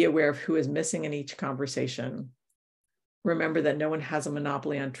 be aware of who is missing in each conversation. Remember that no one has a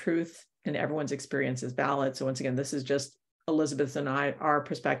monopoly on truth and everyone's experience is valid. So once again, this is just Elizabeth and I, our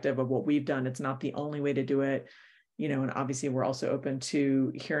perspective of what we've done. It's not the only way to do it, you know, and obviously we're also open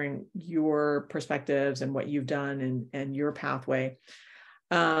to hearing your perspectives and what you've done and your pathway.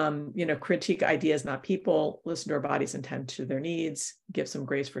 You know, critique ideas, not people, listen to our bodies and tend to their needs, give some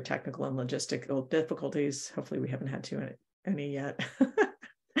grace for technical and logistical difficulties. Hopefully we haven't had any yet.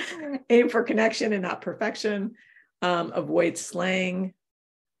 Aim for connection and not perfection. Avoid slang.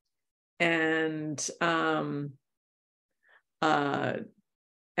 And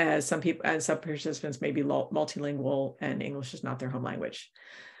as some participants may be multilingual and English is not their home language.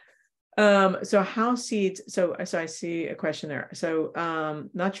 So how seeds, so I see a question there. So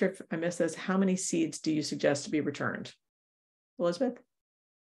not sure if I missed this. How many seeds do you suggest to be returned? Elizabeth?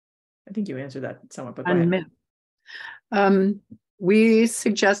 I think you answered that somewhat, but go ahead. We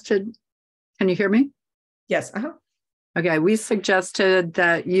suggested, can you hear me? Yes. Okay, we suggested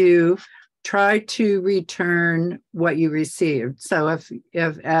that you try to return what you received. So if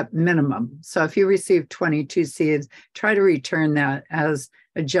at minimum, so if you received 22 seeds, try to return that as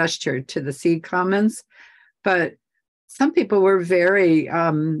a gesture to the Seed Commons. But some people were very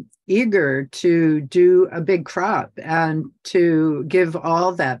eager to do a big crop and to give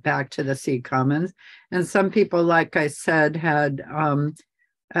all that back to the Seed Commons. And some people, like I said, had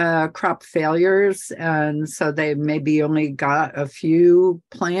crop failures. And so they maybe only got a few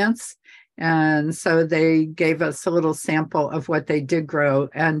plants. And so they gave us a little sample of what they did grow.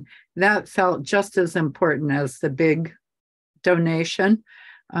 And that felt just as important as the big donation,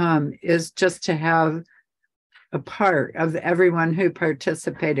 is just to have a part of everyone who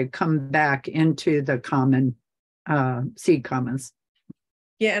participated come back into the common Seed Commons.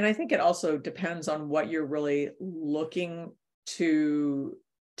 Yeah, and I think it also depends on what you're really looking to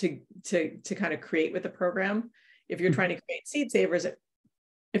kind of create with the program. If you're trying to create seed savers,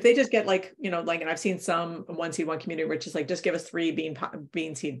 if they just get like, you know, like, and I've seen some one seed, one community, which is like, just give us 3 bean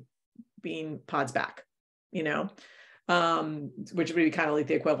pods back, you know, which would be kind of like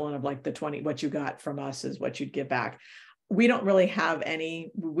the equivalent of like the 20, what you got from us is what you'd give back. We don't really have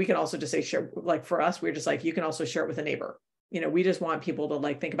any, we can also just say share, like for us, we're just like, you can also share it with a neighbor. You know, we just want people to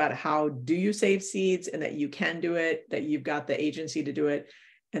like, think about how do you save seeds and that you can do it, that you've got the agency to do it.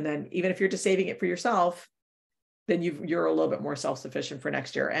 And then even if you're just saving it for yourself, then you're a little bit more self-sufficient for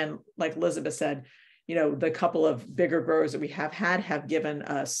next year. And like Elizabeth said, you know, the couple of bigger growers that we have given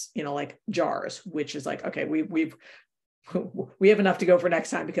us, you know, like jars, which is like, okay, we have enough to go for next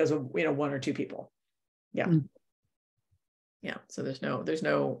time because of, you know, 1 or 2 people. Yeah. Yeah. So there's no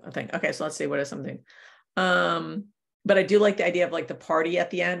thing. Okay. So let's see, what is something? But I do like the idea of like the party at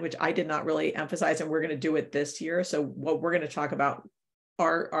the end, which I did not really emphasize, and we're going to do it this year. So what we're going to talk about,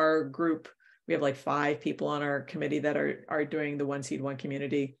 our group, we have like 5 people on our committee that are doing the One Seed, One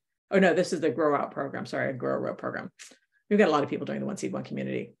Community. Oh no, this is the Grow Out program. Sorry, a Grow Out program. We've got a lot of people doing the One Seed, One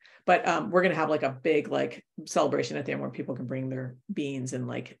Community, but we're going to have like a big like celebration at the end where people can bring their beans and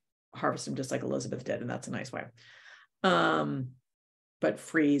like harvest them just like Elizabeth did, and that's a nice way. But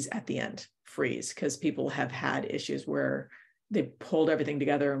freeze at the end, because people have had issues where they pulled everything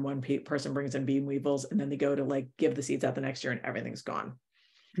together and one person brings in bean weevils and then they go to like give the seeds out the next year and everything's gone.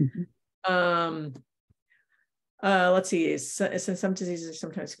 Let's see, since some diseases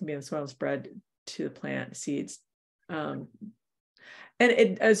sometimes can be in the soil spread to the plant seeds. And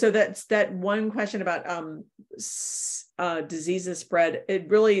so that's that one question about diseases spread. It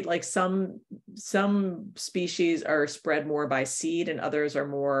really, like some species are spread more by seed and others are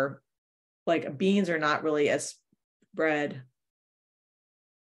more, like beans are not really as spread.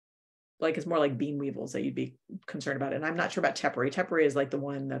 like, it's more like bean weevils that you'd be concerned about. And I'm not sure about tepary. Tepary is like the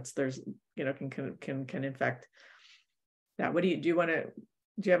one that's, there's, you know, can infect that. What do you want to,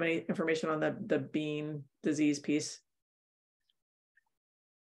 do you have any information on the bean disease piece?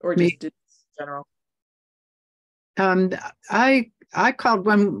 Or just in general? I called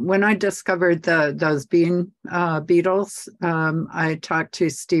when I discovered those bean beetles. I talked to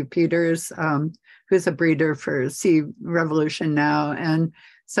Steve Peters, who's a breeder for Sea Revolution now, and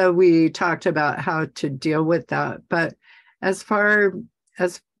so we talked about how to deal with that. But as far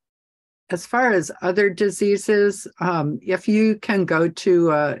as other diseases, if you can go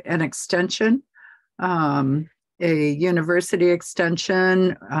to an extension, a university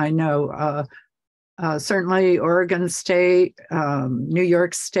extension, I know. Certainly Oregon State, New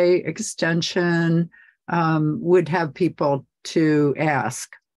York State Extension would have people to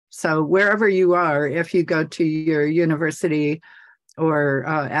ask. So wherever you are, if you go to your university or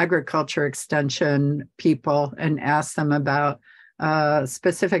agriculture extension people and ask them about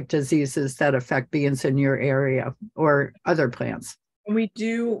specific diseases that affect beans in your area or other plants. And we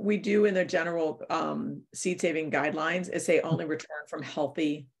do in the general seed saving guidelines is say only return from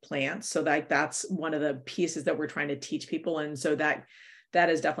healthy plants. So that's one of the pieces that we're trying to teach people. And so that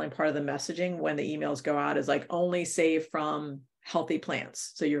is definitely part of the messaging when the emails go out, is like only save from healthy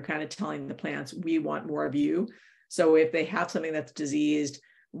plants. So you're kind of telling the plants, we want more of you. So if they have something that's diseased,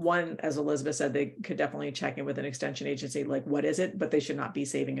 one, as Elizabeth said, they could definitely check in with an extension agency, like, what is it? But they should not be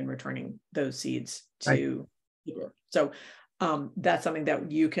saving and returning those seeds to people. So that's something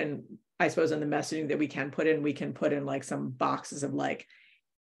that you can, I suppose, in the messaging that we can put in like some boxes of like,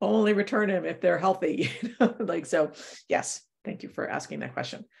 only return them if they're healthy, you know? Like, so yes, thank you for asking that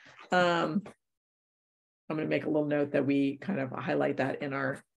question. I'm going to make a little note that we kind of highlight that in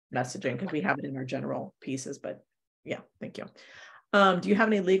our messaging because we have it in our general pieces, but yeah, thank you. Do you have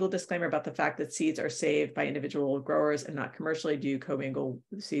any legal disclaimer about the fact that seeds are saved by individual growers and not commercially? Do you commingle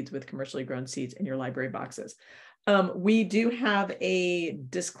seeds with commercially grown seeds in your library boxes? We do have a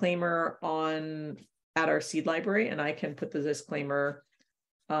disclaimer at our seed library, and I can put the disclaimer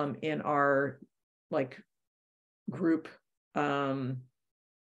in our like group, whatever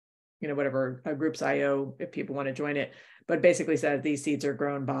groups IO if people want to join it. But basically said these seeds are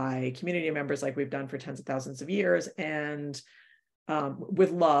grown by community members like we've done for tens of thousands of years, and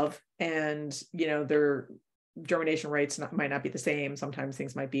with love, and their germination rates might not be the same. Sometimes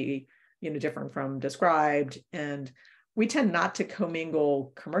things might be different from described, and we tend not to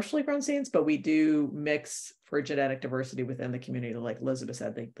commingle commercially grown seeds, but we do mix for genetic diversity within the community. Like Elizabeth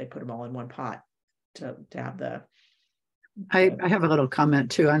said, they put them all in one pot to have the. I have a little comment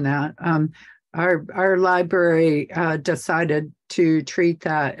too on that. Our library decided to treat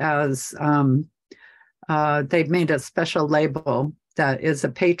that as they've made a special label that is a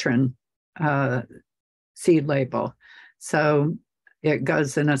patron seed label. So it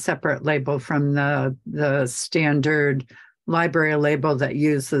goes in a separate label from the standard library label that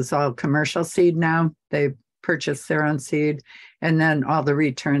uses all commercial seed now. They purchase their own seed, and then all the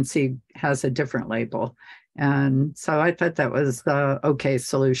return seed has a different label. And so I thought that was the okay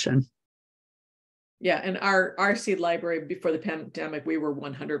solution. Yeah, and our seed library before the pandemic, we were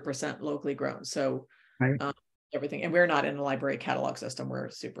 100% locally grown. So right. Everything, and we're not in a library catalog system. We're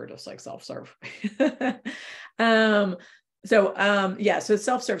super just like self-serve. So it's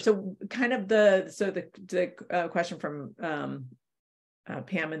self-serve. So kind of the question from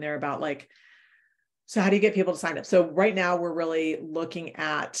Pam in there about like, so how do you get people to sign up? So right now we're really looking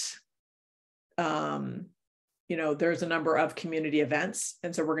at, there's a number of community events.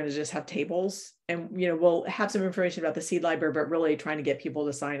 And so we're going to just have tables, and, we'll have some information about the seed library, but really trying to get people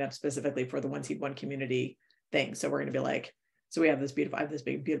to sign up specifically for the One Seed, One Community thing. So we're going to be like, so we have this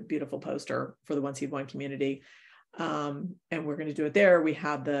big, beautiful poster for the One Seed, One Community. And we're going to do it there. We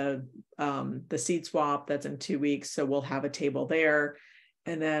have the seed swap that's in 2 weeks. So we'll have a table there.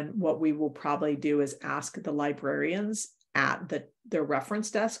 And then what we will probably do is ask the librarians at their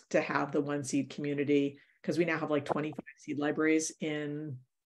reference desk to have the One Seed Community, because we now have like 25 seed libraries in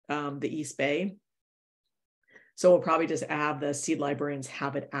the East Bay. So we'll probably just have the seed librarians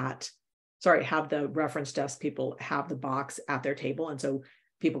have the reference desk people have the box at their table. And so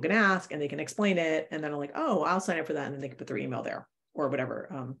people can ask and they can explain it. And then I'm like, oh, I'll sign up for that. And then they can put their email there or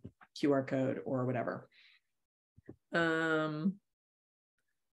whatever, QR code or whatever.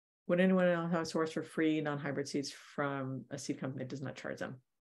 Would anyone else have a source for free non-hybrid seeds from a seed company that does not charge them?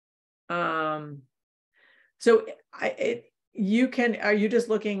 So are you just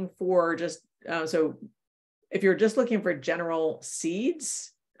looking for so if you're just looking for general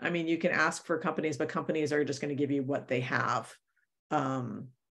seeds, I mean, you can ask for companies, but companies are just going to give you what they have.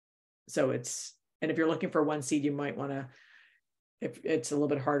 So and if you're looking for one seed, you might want to, if it's a little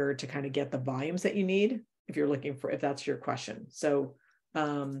bit harder to kind of get the volumes that you need, if you're looking for, if that's your question. So,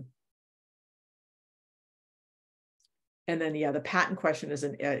 and then, yeah, the patent question is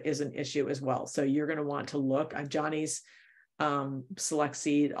an issue as well. So you're going to want to look on Johnny's select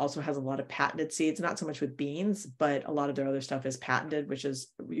seed also has a lot of patented seeds, not so much with beans, but a lot of their other stuff is patented, which is,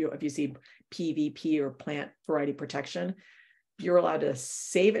 if you see PVP or plant variety protection, you're allowed to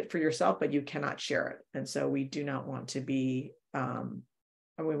save it for yourself, but you cannot share it. And so we do not want to be, and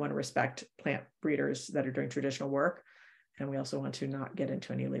we want to respect plant breeders that are doing traditional work. And we also want to not get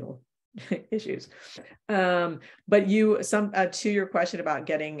into any legal issues. But to your question about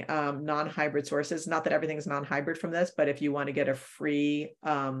getting non-hybrid sources, not that everything is non-hybrid from this, but if you want to get a free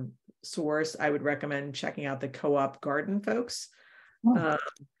source, I would recommend checking out the Co-op Garden folks.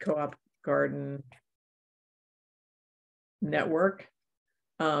 Co-op Garden Network.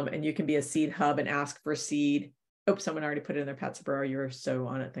 And you can be a seed hub and ask for seed. Oh, someone already put it in their Pat Saburo. You're so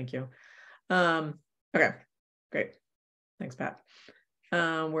on it. Thank you. Okay, great. Thanks, Pat.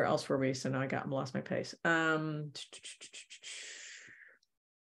 Where else were we? So now I lost my pace.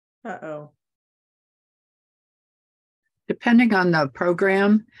 Depending on the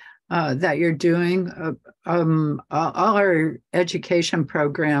program that you're doing, all our education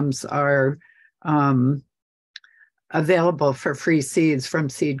programs are available for free seeds from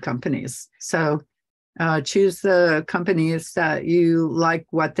seed companies. So choose the companies that you like,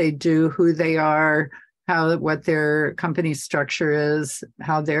 what they do, who they are, what their company structure is,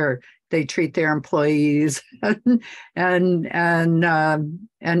 how they treat their employees, and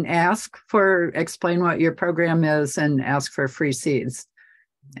explain what your program is, and ask for free seeds.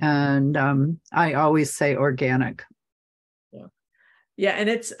 And I always say organic. Yeah, and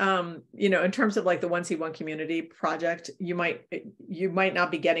it's in terms of like the One Seed One Community project, you might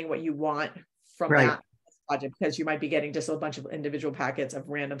not be getting what you want from that project, because you might be getting just a bunch of individual packets of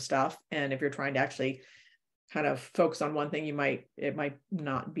random stuff. And if you're trying to actually kind of focus on one thing, that might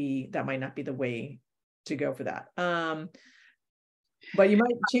not be the way to go for that. But you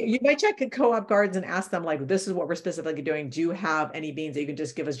might check Co-op Gardens and ask them, like, this is what we're specifically doing. Do you have any beans that you can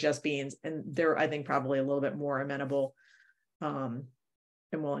just give us just beans? And they're, I think, probably a little bit more amenable and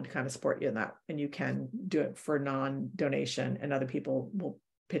willing to kind of support you in that. And you can do it for non-donation, and other people will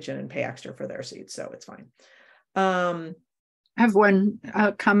pitch in and pay extra for their seeds. So it's fine. I have one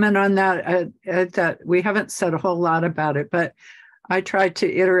comment on that, that we haven't said a whole lot about it, but I try to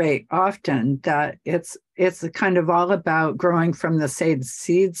iterate often that it's kind of all about growing from the same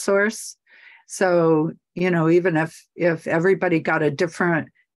seed source. So, even if everybody got a different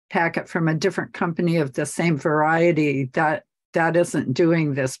packet from a different company of the same variety, that isn't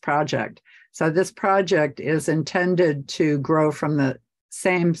doing this project. So this project is intended to grow from the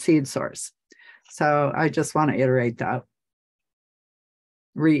same seed source. So I just want to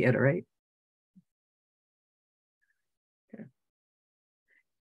reiterate. Okay.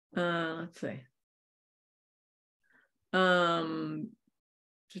 Let's see.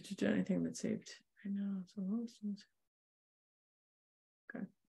 Anything that's saved right now? Okay.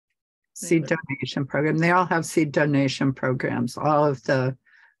 Seed donation program. They all have seed donation programs. All of the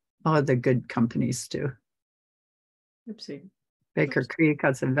good companies do. Oopsie. Baker Creek,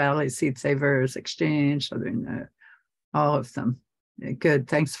 Hudson Valley, Seed Savers, Exchange, all of them. Good.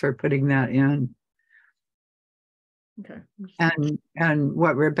 Thanks for putting that in. Okay. And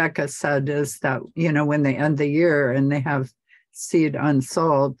what Rebecca said is that, when they end the year and they have seed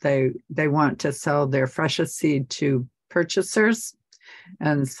unsold, they want to sell their freshest seed to purchasers.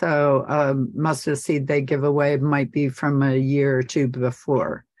 And so most of the seed they give away might be from a year or two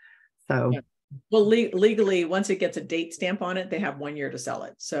before. So. Yeah. Well, legally, once it gets a date stamp on it, they have 1 year to sell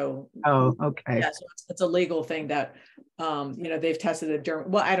it. So, okay. Yeah, so it's a legal thing that, they've tested it during.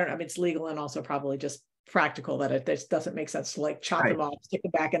 Well, I don't know. I mean, it's legal and also probably just practical that it just doesn't make sense to like chop them off, stick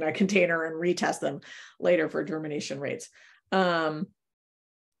them back in a container, and retest them later for germination rates. Yeah.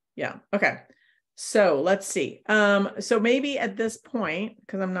 Okay. So let's see. So maybe at this point,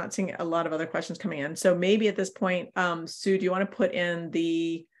 because I'm not seeing a lot of other questions coming in. So maybe at this point, Sue, do you want to put in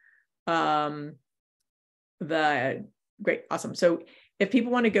the great, awesome. So if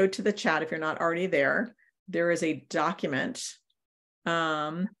people want to go to the chat, if you're not already there is a document.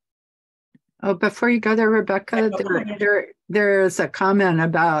 Before you go there, Rebecca, there is a comment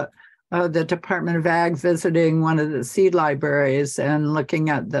about the Department of Ag visiting one of the seed libraries and looking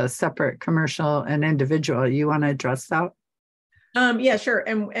at the separate commercial and individual. You want to address that? Yeah, sure.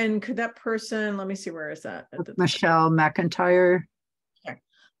 And could that person, let me see, where is that? Michelle McIntyre. Okay.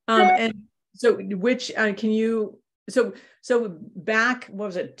 And so which can you, so back, what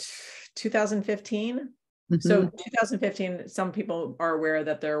was it, 2015? So 2015, some people are aware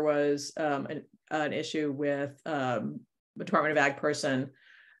that there was an issue with the Department of Ag person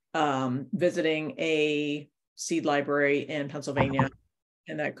visiting a seed library in Pennsylvania,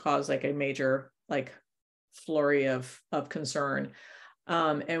 and that caused like a major like flurry of concern.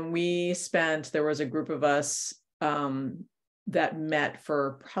 And there was a group of us that met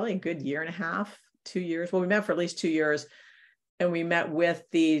for probably a good year and a half, 2 years. Well, we met for at least 2 years. And we met with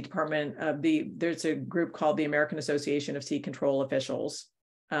the department of there's a group called the American Association of Seed Control Officials.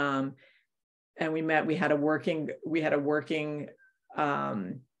 And we had a working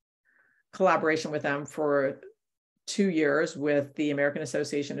collaboration with them for 2 years with the American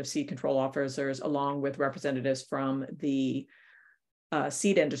Association of Seed Control Officers, along with representatives from the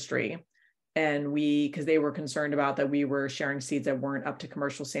seed industry. And because they were concerned about that we were sharing seeds that weren't up to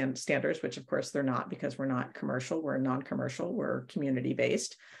commercial standards, which of course they're not, because we're not commercial, we're non-commercial, we're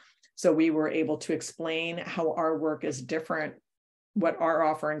community-based. So we were able to explain how our work is different, what our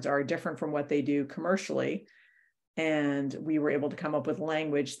offerings are different from what they do commercially. And we were able to come up with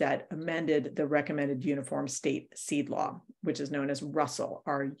language that amended the recommended uniform state seed law, which is known as Russell,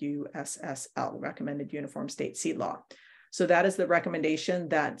 RUSSL, recommended uniform state seed law. So that is the recommendation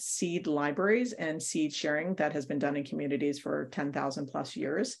that seed libraries and seed sharing that has been done in communities for 10,000 plus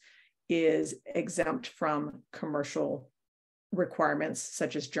years is exempt from commercial requirements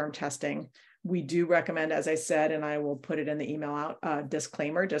such as germ testing. We do recommend, as I said, and I will put it in the email out, a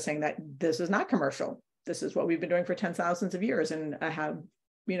disclaimer just saying that this is not commercial. This is what we've been doing for 10,000 of years, and I have,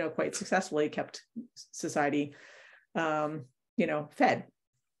 quite successfully kept society, fed.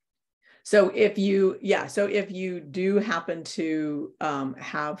 So if you do happen to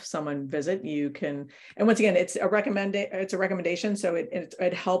have someone visit, you can, and once again, it's a recommendation. So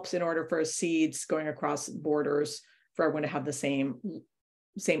it helps in order for seeds going across borders for everyone to have the same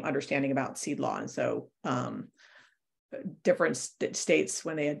understanding about seed law. And so different states,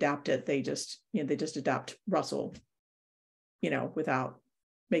 when they adapt it, they just adapt Russell, without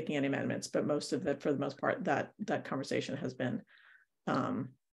making any amendments. But for the most part, that conversation has been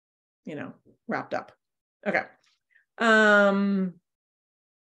wrapped up. Okay. Okay,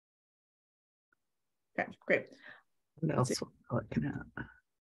 great. What else are we looking at?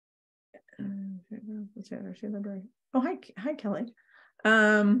 Oh, hi, Kelly.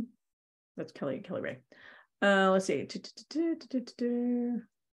 That's Kelly Ray. Let's see.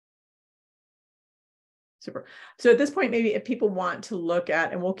 Super. So at this point, maybe if people want to look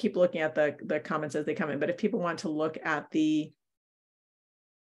at, and we'll keep looking at the comments as they come in, but if people want to look at the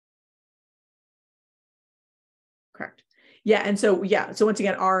correct. Yeah. And so once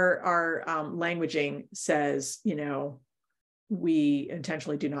again, our languaging says, we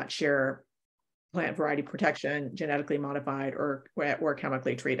intentionally do not share plant variety protection, genetically modified or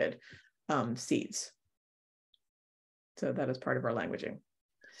chemically treated seeds. So that is part of our languaging.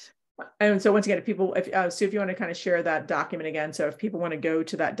 And so once again, if you want to kind of share that document again. So if people want to go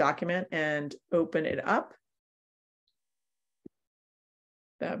to that document and open it up,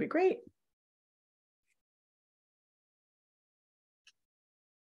 that would be great.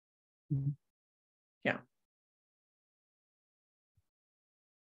 Yeah.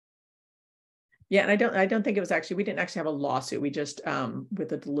 Yeah, and I don't think it was we didn't actually have a lawsuit. We just with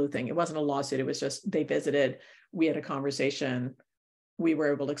the Duluth thing, it wasn't a lawsuit. It was just they visited, we had a conversation, we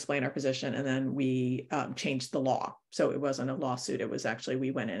were able to explain our position, and then we changed the law. So it wasn't a lawsuit. It was actually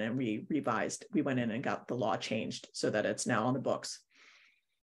we went in and we went in and got the law changed so that it's now on the books.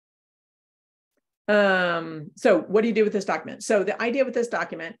 So what do you do with this document? So the idea with this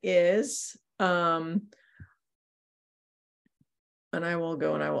document is, and I will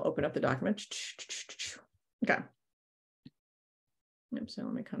go and I will open up the document. Okay. So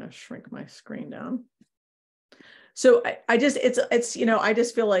let me kind of shrink my screen down. So I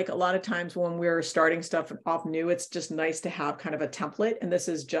just feel like a lot of times when we're starting stuff off new, it's just nice to have kind of a template. And this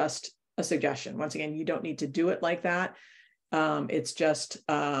is just a suggestion. Once again, you don't need to do it like that. It's just,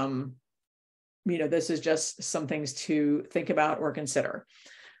 this is just some things to think about or consider.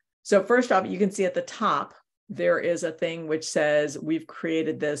 So first off, you can see at the top, there is a thing which says we've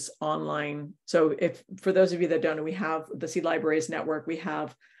created this online. So for those of you that don't know, we have the Seed Libraries Network, we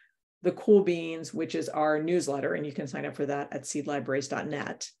have the Cool Beans, which is our newsletter, and you can sign up for that at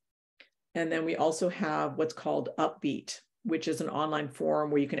seedlibraries.net. And then we also have what's called Upbeat, which is an online forum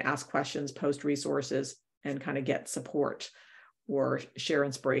where you can ask questions, post resources, and kind of get support or share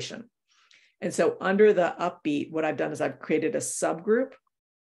inspiration. And so under the Upbeat, what I've done is I've created a subgroup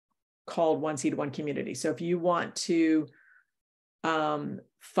called One Seed, One Community. So if you want to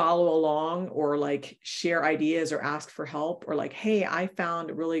follow along or like share ideas or ask for help, or like, hey, I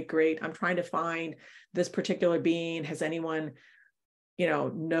found really great, I'm trying to find this particular bean. Has anyone,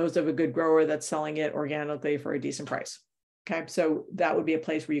 knows of a good grower that's selling it organically for a decent price? Okay. So that would be a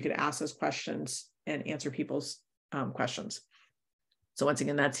place where you could ask those questions and answer people's questions. So once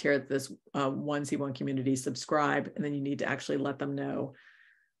again, that's here at this 1C1 community, subscribe, and then you need to actually let them know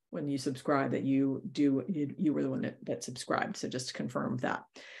when you subscribe that you were the one that subscribed. So just to confirm that.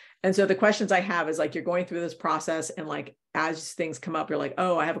 And so the questions I have is like, you're going through this process, and like, as things come up, you're like,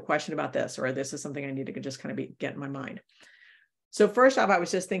 oh, I have a question about this, or this is something I need to just kind of get in my mind. So first off, I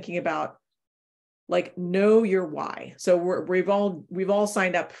was just thinking about like, know your why. So we've all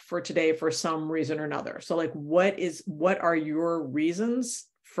signed up for today for some reason or another. So like, what are your reasons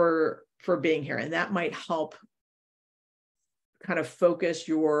for being here? And that might help kind of focus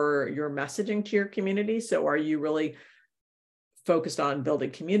your messaging to your community. So are you really focused on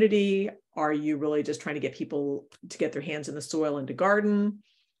building community? Are you really just trying to get people to get their hands in the soil and to garden?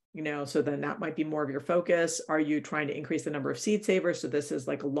 So then that might be more of your focus. Are you trying to increase the number of seed savers? So this is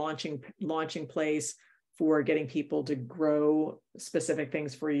like a launching place for getting people to grow specific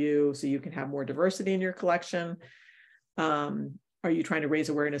things for you so you can have more diversity in your collection. Are you trying to raise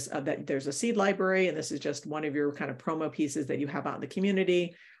awareness of that there's a seed library, and this is just one of your kind of promo pieces that you have out in the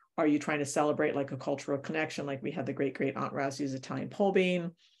community? Are you trying to celebrate like a cultural connection, like we had the great Aunt Rosie's Italian pole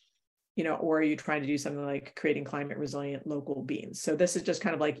bean? Or are you trying to do something like creating climate resilient local beans? So this is just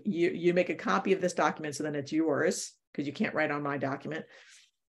kind of like you make a copy of this document, so then it's yours because you can't write on my document.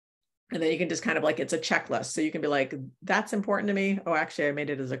 And then you can just kind of like, it's a checklist. So you can be like, that's important to me. Oh, actually, I made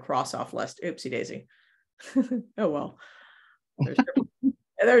it as a cross-off list. Oopsie daisy. Oh, well,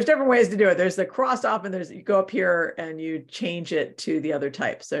 there's different ways to do it. There's the cross off, and you go up here and you change it to the other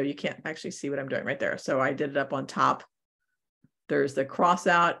type. So you can't actually see what I'm doing right there. So I did it up on top. There's the cross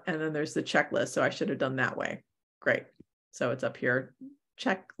out, and then there's the checklist. So I should have done that way. Great. So it's up here,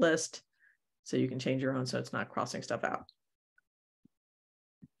 checklist. So you can change your own so it's not crossing stuff out.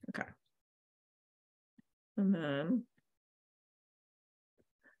 Okay. And then,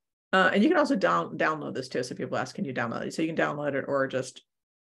 and you can also download this too. So people ask, can you download it? So you can download it or just,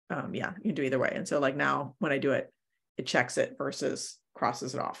 yeah, you can do either way. And so like now when I do it, it checks it versus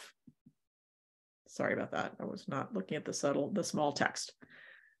crosses it off. Sorry about that. I was not looking at the small text.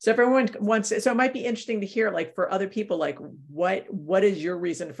 So if everyone wants, so it might be interesting to hear, like for other people, like what is your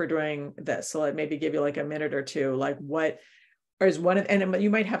reason for doing this? So like maybe give you like a minute or two, like what, or is one of, and you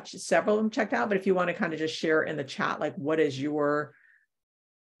might have several of them checked out, but if you want to kind of just share in the chat, like what is your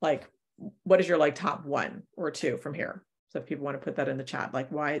like top one or two from here? So if people want to put that in the chat,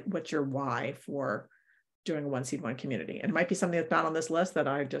 like what's your why for doing a 1Seed1 community? And it might be something that's not on this list that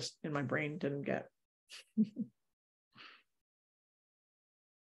I just in my brain didn't get.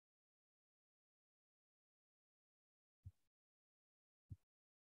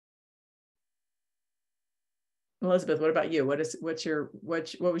 Elizabeth, what about you? What was your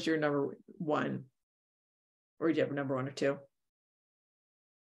number one? Or did you have a number one or two?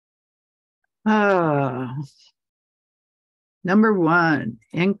 Number one,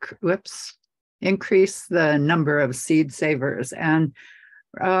 increase the number of seed savers, and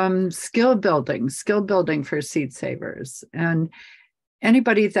skill building for seed savers. And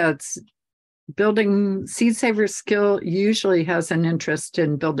anybody that's building seed saver skill usually has an interest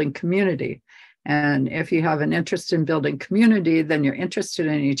in building community. And if you have an interest in building community, then you're interested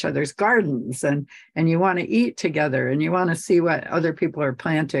in each other's gardens, and you want to eat together, and you want to see what other people are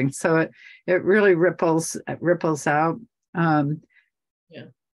planting. So it really ripples out.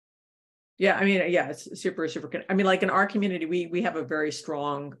 Yeah. I mean, yeah, it's super. I mean, like in our community, we have a very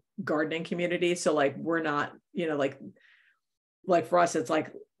strong gardening community. So like, we're not, like for us, it's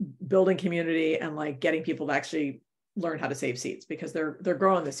like building community and like getting people to actually learn how to save seeds, because they're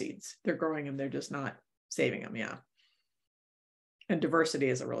growing the seeds. They're growing them. They're just not saving them. Yeah. And diversity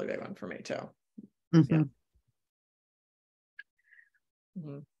is a really big one for me too. Mm-hmm. Yeah.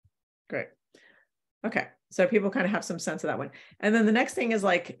 Mm-hmm. Great. Okay. So people kind of have some sense of that one. And then the next thing is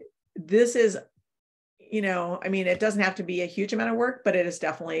like, this is, I mean, it doesn't have to be a huge amount of work, but it is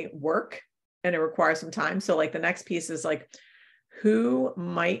definitely work and it requires some time. So like the next piece is like, who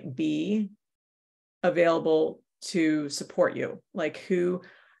might be available to support you? Like who,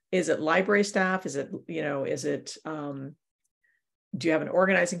 is it library staff? Is it, do you have an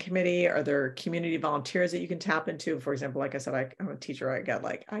organizing committee? Are there community volunteers that you can tap into? For example, like I said, I'm a teacher.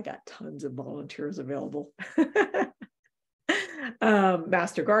 I got tons of volunteers available.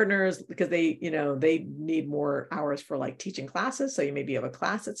 Master gardeners, because they need more hours for like teaching classes. So you maybe have a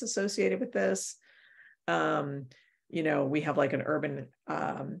class that's associated with this. we have like an urban,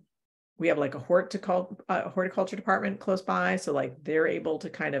 we have like a horticulture department close by. So like they're able to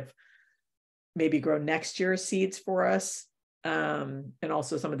kind of maybe grow next year's seeds for us. And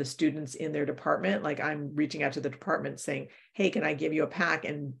also some of the students in their department, like I'm reaching out to the department saying, hey, can I give you a pack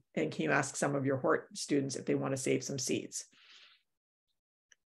and can you ask some of your hort students if they want to save some seeds?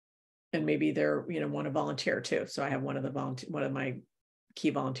 And maybe they're, want to volunteer too. So I have one of my key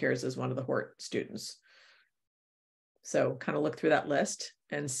volunteers is one of the hort students. So kind of look through that list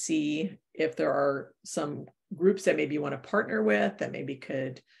and see if there are some groups that maybe you want to partner with that maybe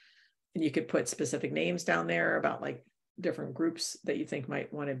and you could put specific names down there about like different groups that you think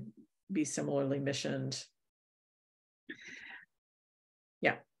might want to be similarly missioned.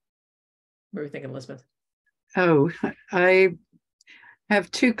 Yeah. What were you thinking, Elizabeth? Oh, I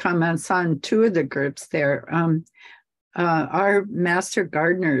have 2 comments on 2 of the groups there. Our Master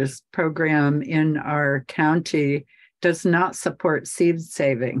Gardeners program in our county does not support seed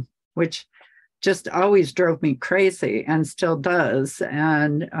saving, which just always drove me crazy and still does.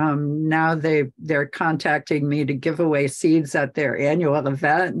 And now they're contacting me to give away seeds at their annual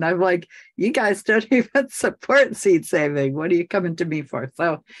event. And I'm like, you guys don't even support seed saving. What are you coming to me for?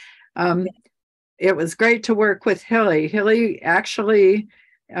 So it was great to work with Hilly. Hilly actually,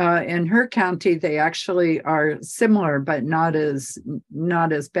 in her county, they actually are similar, but not as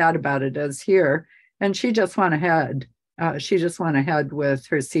bad about it as here. And she just went ahead. With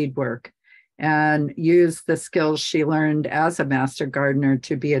her seed work and used the skills she learned as a master gardener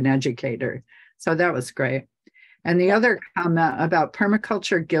to be an educator. So that was great. And the other comment about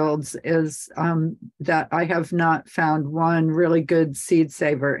permaculture guilds is that I have not found one really good seed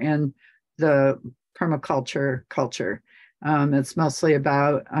saver in the permaculture culture. It's mostly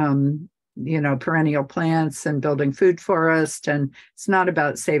about, perennial plants and building food forest, and it's not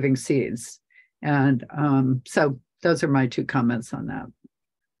about saving seeds. And so those are my 2 comments on that.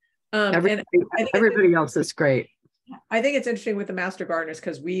 Everybody else is great. I think it's interesting with the master gardeners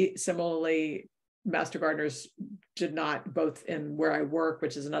because we similarly, master gardeners did not, both in where I work,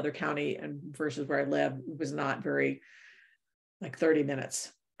 which is another county, and versus where I live, was not very like 30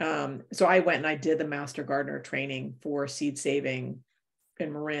 minutes. So I went and I did the master gardener training for seed saving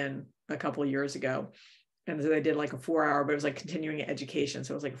in Marin a couple of years ago. And so they did like a 4-hour, but it was like continuing education.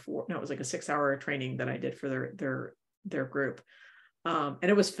 So it was like it was like a 6-hour training that I did for their group. And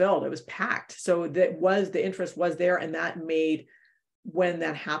it was filled, it was packed. So the interest was there. And that made, when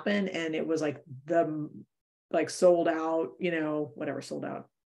that happened, and it was like sold out, whatever, sold out,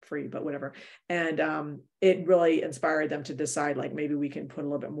 free, but whatever. And it really inspired them to decide, like, maybe we can put a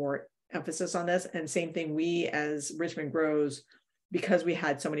little bit more emphasis on this. And same thing, we as Richmond Grows, because we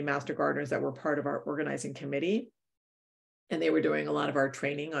had so many master gardeners that were part of our organizing committee, and they were doing a lot of our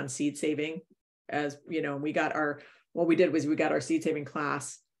training on seed saving, as what we did was we got our seed saving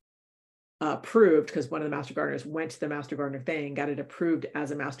class approved, because one of the master gardeners went to the master gardener thing, got it approved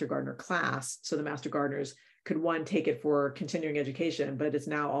as a master gardener class. So the master gardeners could, one, take it for continuing education, but it's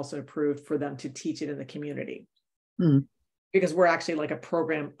now also approved for them to teach it in the community. Because we're actually like a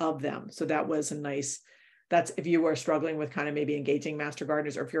program of them. So that was that's if you are struggling with kind of maybe engaging master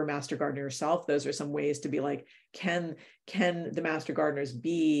gardeners, or if you're a master gardener yourself, those are some ways to be like, can the master gardeners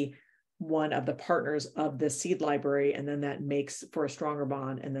be one of the partners of the seed library? And then that makes for a stronger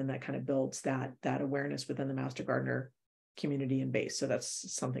bond. And then that kind of builds that awareness within the master gardener community and base. So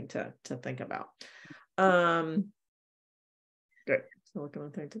that's something to think about. Good. So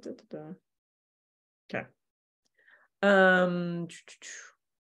looking at the okay.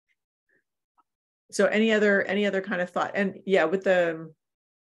 So any other kind of thought? And yeah, with the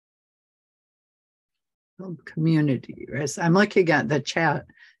community, right? I'm looking at the chat.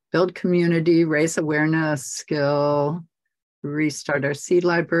 Build community, raise awareness, skill, restart our seed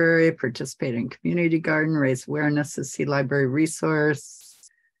library, participate in community garden, raise awareness of seed library resource,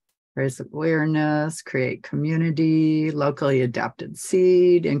 raise awareness, create community, locally adapted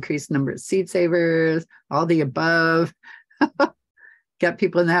seed, increase number of seed savers, all the above. Get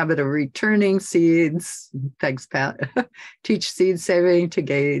people in the habit of returning seeds. Thanks, Pat. Teach seed saving to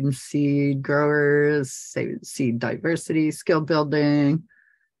gain seed growers, seed diversity, skill building.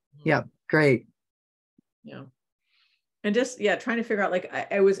 Yep, great. Yeah. And just, trying to figure out, like,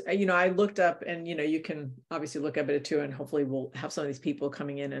 I looked up, and, you can obviously look up at it too, and hopefully we'll have some of these people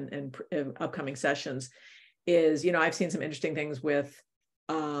coming in and upcoming sessions, is, I've seen some interesting things with,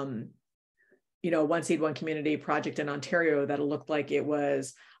 One Seed, One Community project in Ontario that looked like it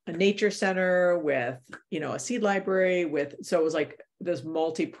was a nature center with, a seed library so it was like this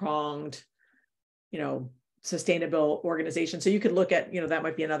multi-pronged, sustainable organization. So you could look at, that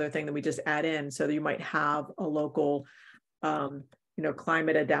might be another thing that we just add in. So that you might have a local,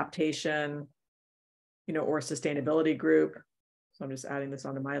 climate adaptation, or sustainability group. So I'm just adding this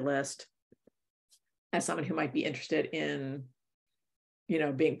onto my list as someone who might be interested in,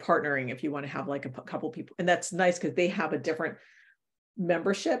 being partnering if you want to have like a couple people. And that's nice because they have a different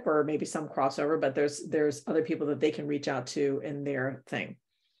membership or maybe some crossover, but there's other people that they can reach out to in their thing.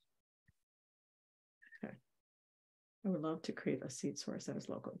 Okay. I would love to create a seed source that is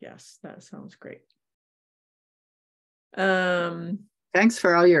local. Yes, that sounds great. Thanks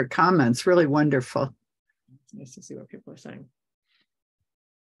for all your comments. Really wonderful. It's nice to see what people are saying.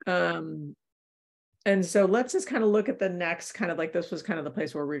 And so let's just kind of look at the next kind of like, this was kind of the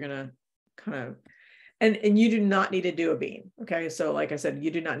place where we're going to kind of, and you do not need to do a bean. Okay. So like I said, you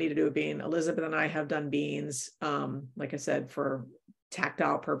do not need to do a bean. Elizabeth and I have done beans, like I said, for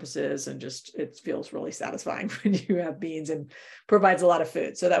tactile purposes, and just, it feels really satisfying when you have beans and provides a lot of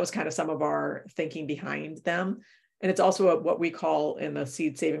food. So that was kind of some of our thinking behind them. And it's also what we call in the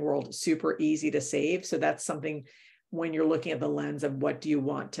seed saving world, super easy to save. So that's something when you're looking at the lens of what do you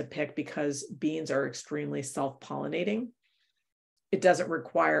want to pick, because beans are extremely self-pollinating. It doesn't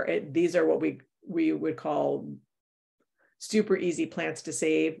require it. These are what we would call super easy plants to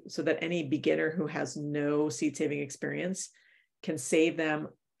save, so that any beginner who has no seed saving experience can save them,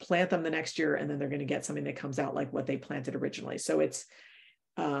 plant them the next year, and then they're going to get something that comes out like what they planted originally. So it's,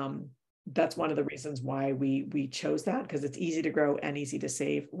 that's one of the reasons why we chose that, because it's easy to grow and easy to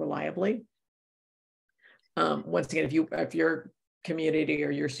save reliably. Once again, if your community or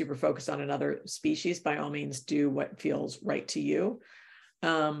you're super focused on another species, by all means do what feels right to you.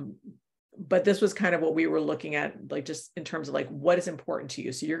 But this was kind of what we were looking at, like just in terms of like what is important to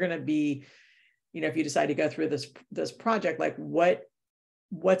you. So you're going to be, if you decide to go through this project, like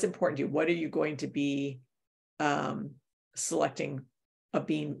what's important to you? What are you going to be selecting a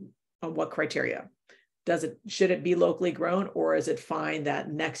bean on? What criteria? Should it be locally grown, or is it fine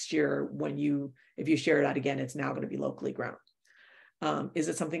that next year if you share it out again, it's now going to be locally grown? Is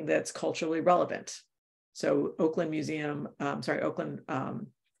it something that's culturally relevant? So Oakland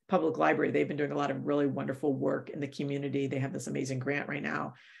Public Library, they've been doing a lot of really wonderful work in the community. They have this amazing grant right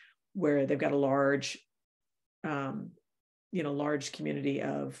now where they've got a large community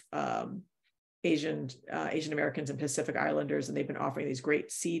of Asian Americans and Pacific Islanders, and they've been offering these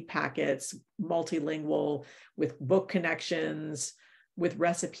great seed packets, multilingual, with book connections, with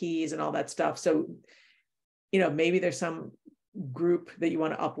recipes and all that stuff. So, maybe there's some group that you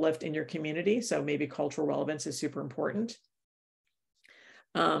want to uplift in your community. So maybe cultural relevance is super important.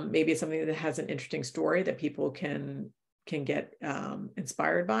 Maybe it's something that has an interesting story that people can get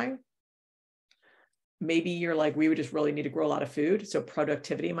inspired by. Maybe you're like, we would just really need to grow a lot of food. So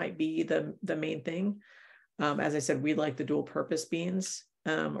productivity might be the main thing. As I said, we like the dual purpose beans,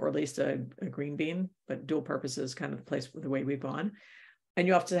 or at least a green bean, but dual purpose is kind of the place the way we've gone. And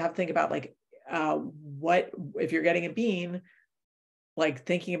you have to think about like, what, if you're getting a bean, like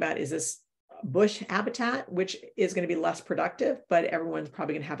thinking about, is this bush habitat, which is going to be less productive, but everyone's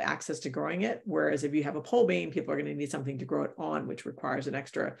probably going to have access to growing it. Whereas if you have a pole bean, people are going to need something to grow it on, which requires an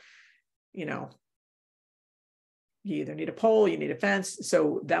extra, you either need a pole, you need a fence.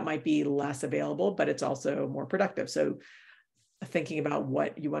 So that might be less available, but it's also more productive. So thinking about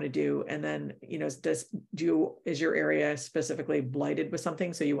what you want to do. And then, is your area specifically blighted with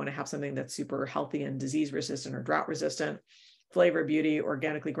something? So you want to have something that's super healthy and disease resistant or drought resistant, flavor, beauty,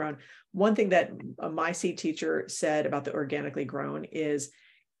 organically grown. One thing that my seed teacher said about the organically grown is,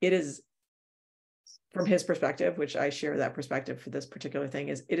 it is, from his perspective, which I share that perspective for this particular thing,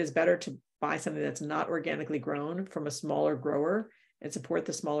 is it is better to buy something that's not organically grown from a smaller grower and support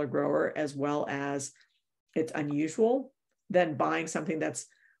the smaller grower, as well as it's unusual, than buying something that's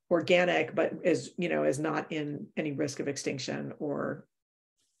organic, but is not in any risk of extinction. Or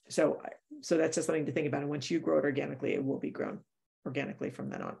so that's just something to think about. And once you grow it organically, it will be grown organically from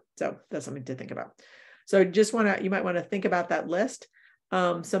then on. So that's something to think about. So you might want to think about that list.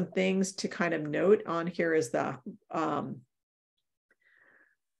 Some things to kind of note on here is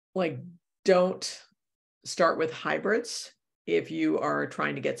don't start with hybrids if you are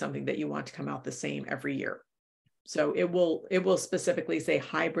trying to get something that you want to come out the same every year. So it will specifically say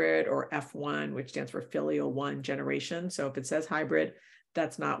hybrid or F1, which stands for filial one generation. So if it says hybrid,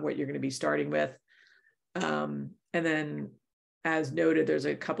 that's not what you're going to be starting with. And then, as noted, there's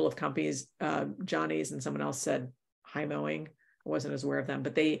a couple of companies, Johnny's and someone else said high mowing. I wasn't as aware of them,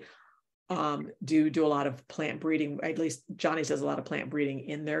 but they do a lot of plant breeding. At least Johnny's does a lot of plant breeding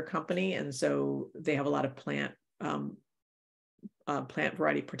in their company. And so they have a lot of plant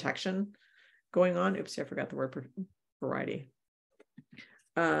variety protection going on. Oops, I forgot the word variety.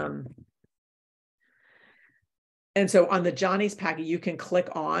 And so on the Johnny's packet, you can click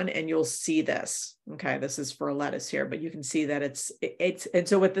on and you'll see this. Okay, this is for a lettuce here, but you can see that it's, and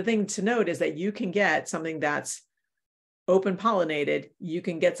so what the thing to note is that you can get something that's open pollinated, you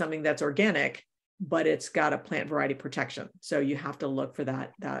can get something that's organic, but it's got a plant variety protection. So you have to look for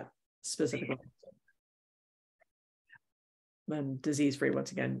that specific. And disease-free,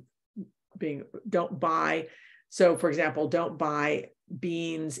 once again, don't buy. So for example, don't buy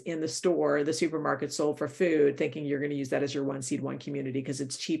beans in the store, the supermarket sold for food, thinking you're going to use that as your one seed, one community, because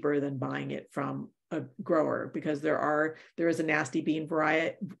it's cheaper than buying it from a grower, because there is a nasty bean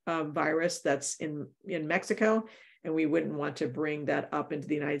variety virus that's in Mexico, and we wouldn't want to bring that up into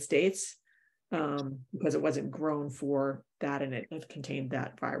the United States because it wasn't grown for that, and it contained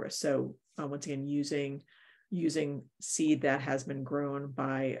that virus. So once again, using seed that has been grown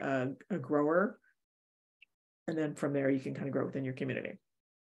by a grower, and then from there you can kind of grow within your community.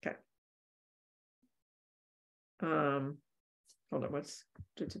 Okay. Hold on, what's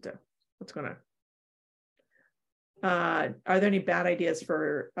going on? Are there any bad ideas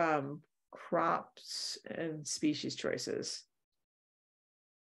for crops and species choices?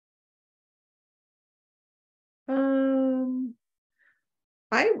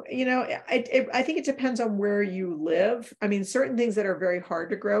 I think it depends on where you live. I mean, certain things that are very hard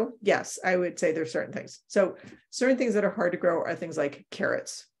to grow, yes, I would say there's certain things. So certain things that are hard to grow are things like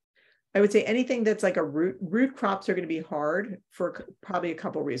carrots. I would say anything that's like a root crops are going to be hard for probably a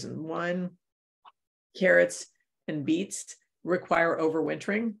couple of reasons. One, carrots and beets require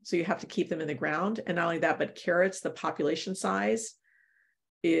overwintering, so you have to keep them in the ground. And not only that, but carrots, the population size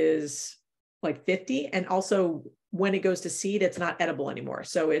is like 50, and also when it goes to seed, it's not edible anymore.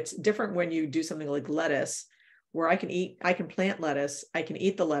 So it's different when you do something like lettuce, where I can plant lettuce, I can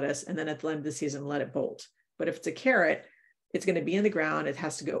eat the lettuce, and then at the end of the season, let it bolt. But if it's a carrot, it's going to be in the ground. It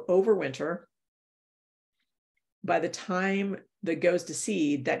has to go over winter. By the time that goes to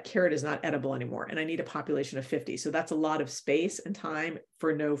seed, that carrot is not edible anymore. And I need a population of 50. So that's a lot of space and time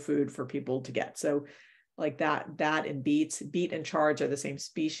for no food for people to get. So like that and beet and charge are the same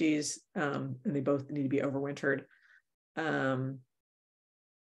species, and they both need to be overwintered. Hold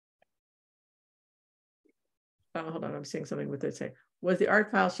on, I'm seeing something with it. Say, was the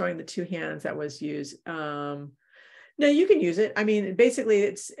art file showing the two hands that was used? No, you can use it. I mean, basically,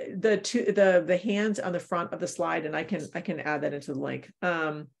 it's the hands on the front of the slide, and I can add that into the link.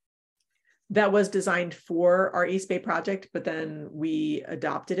 That was designed for our East Bay project, but then we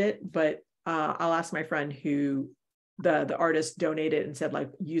adopted it. But I'll ask my friend who the artist donated and said,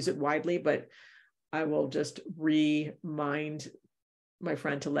 like, use it widely, but I will just remind my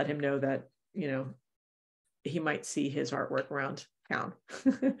friend to let him know that, he might see his artwork around town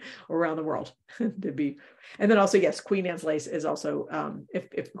or around the world to be. And then also, yes, Queen Anne's lace is also,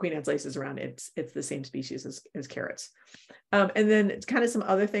 if Queen Anne's lace is around, it's the same species as carrots. And then it's kind of some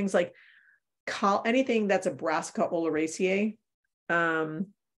other things like anything that's a Brassica oleracea.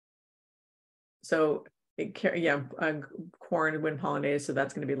 So corn, wind pollinated. So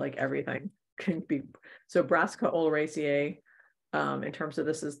that's going to be like everything can be. So Brassica oleracea, in terms of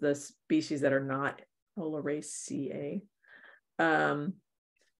this is the species that are not oleracea. So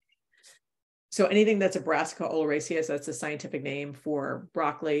anything that's a Brassica oleracea, so that's a scientific name for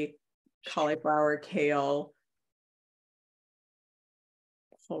broccoli, cauliflower, kale,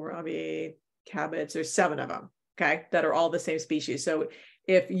 kohlrabi, cabbage. There's 7 of them, okay, that are all the same species. So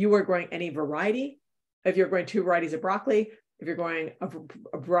if you were growing any variety, if you're growing 2 varieties of broccoli, if you're growing a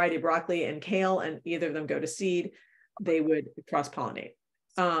variety of broccoli and kale, and either of them go to seed, they would cross-pollinate.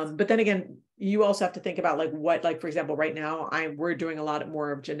 But then again, you also have to think about like for example, right now we're doing a lot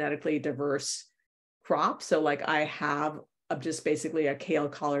more of genetically diverse crops. So like I have just basically a kale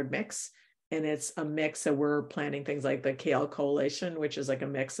collard mix, and it's a mix. So we're planting things like the kale coalition, which is like a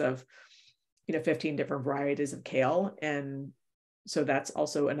mix of, 15 different varieties of kale. And so that's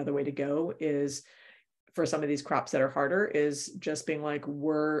also another way to go, is for some of these crops that are harder, is just being like,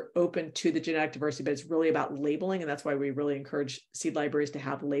 we're open to the genetic diversity, but it's really about labeling. And that's why we really encourage seed libraries to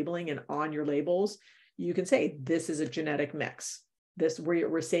have labeling, and on your labels, you can say, this is a genetic mix.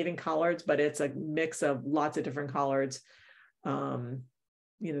 We're saving collards, but it's a mix of lots of different collards,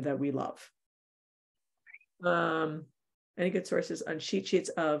 that we love. Any good sources on cheat sheets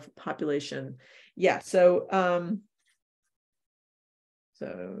of population? Yeah. So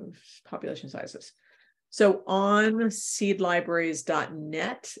population sizes. So on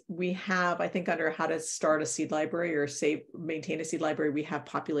seedlibraries.net, we have, I think under how to start a seed library or maintain a seed library, we have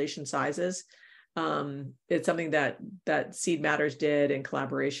population sizes. It's something that Seed Matters did in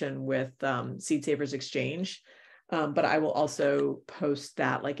collaboration with Seed Savers Exchange. But I will also post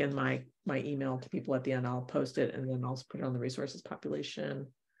that like in my email to people at the end. I'll post it and then I'll put it on the resources population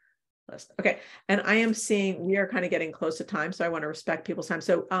list. Okay. And I am seeing we are kind of getting close to time, so I want to respect people's time.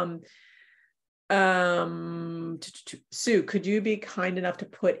 So Sue, could you be kind enough to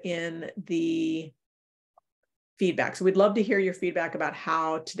put in the feedback? So we'd love to hear your feedback about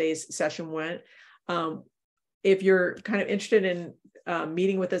how today's session went. If you're kind of interested in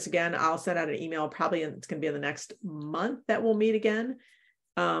meeting with us again, I'll send out an email, probably it's going to be in the next month that we'll meet again.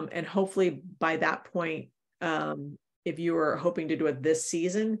 And hopefully by that point, if you are hoping to do it this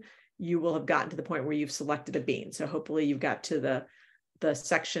season, you will have gotten to the point where you've selected a bean. So hopefully you've got to the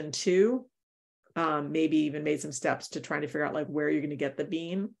section 2, maybe even made some steps to trying to figure out like where you're going to get the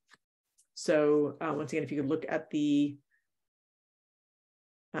bean. So once again, if you could look at the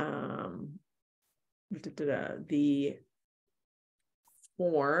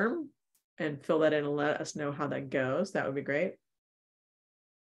form and fill that in and let us know how that goes, that would be great.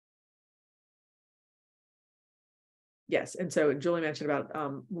 Yes, and so Julie mentioned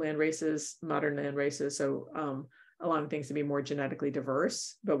about land races, modern land races, so allowing things to be more genetically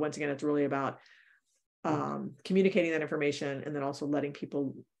diverse. But once again, it's really about communicating that information and then also letting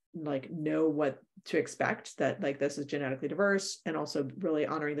people like know what to expect, that like this is genetically diverse, and also really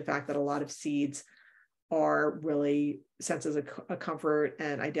honoring the fact that a lot of seeds are really senses of comfort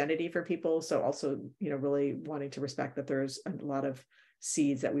and identity for people. So also, really wanting to respect that there's a lot of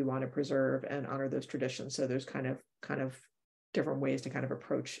seeds that we want to preserve and honor those traditions. So there's kind of different ways to kind of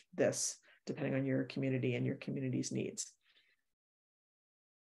approach this depending on your community and your community's needs.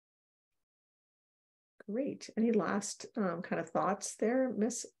 Great. Any last kind of thoughts there,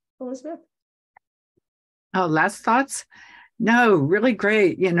 Miss Elizabeth? Oh, last thoughts? No, really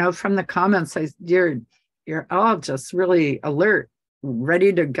great. From the comments, you're all just really alert,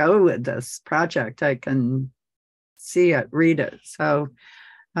 ready to go with this project. I can see it, read it. So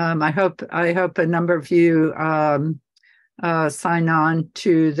I hope a number of you sign on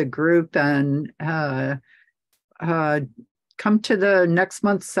to the group and come to the next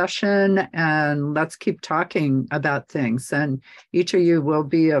month's session, and let's keep talking about things. And each of you will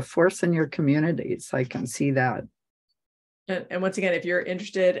be a force in your communities. I can see that. And once again, if you're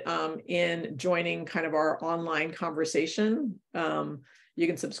interested in joining kind of our online conversation, you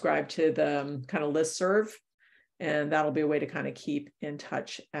can subscribe to the kind of listserv, and that'll be a way to kind of keep in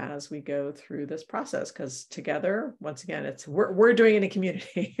touch as we go through this process. Because together, once again, we're doing it in a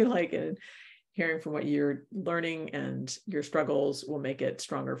community, like hearing from what you're learning and your struggles will make it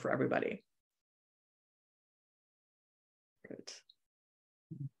stronger for everybody. Good.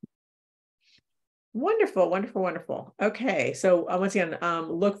 Wonderful, wonderful, wonderful. Okay, so once again,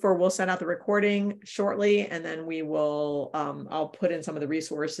 we'll send out the recording shortly, and then we will, I'll put in some of the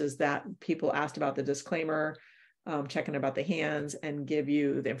resources that people asked about, the disclaimer, checking about the hands, and give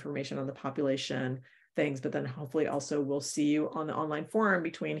you the information on the population things, but then hopefully also we'll see you on the online forum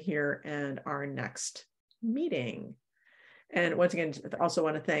between here and our next meeting. And once again, I also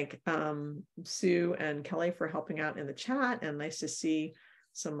want to thank Sue and Kelly for helping out in the chat, and nice to see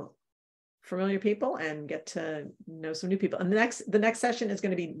some familiar people and get to know some new people. And the next session is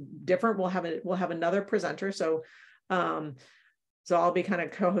going to be different. We'll have another presenter. So I'll be kind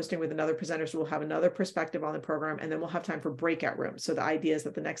of co-hosting with another presenter. So we'll have another perspective on the program, and then we'll have time for breakout rooms. So the idea is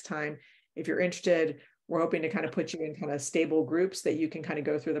that the next time, if you're interested, we're hoping to kind of put you in kind of stable groups that you can kind of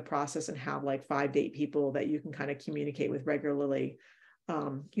go through the process and have like 5 to 8 people that you can kind of communicate with regularly,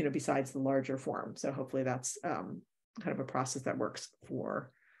 besides the larger forum. So hopefully that's kind of a process that works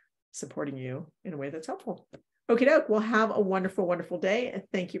for supporting you in a way that's helpful. Okie doke. Well, have a wonderful, wonderful day. And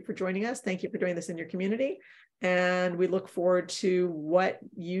thank you for joining us. Thank you for doing this in your community. And we look forward to what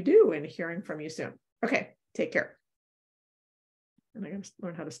you do and hearing from you soon. Okay, take care. And I'm going to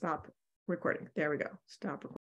learn how to stop recording. There we go. Stop recording.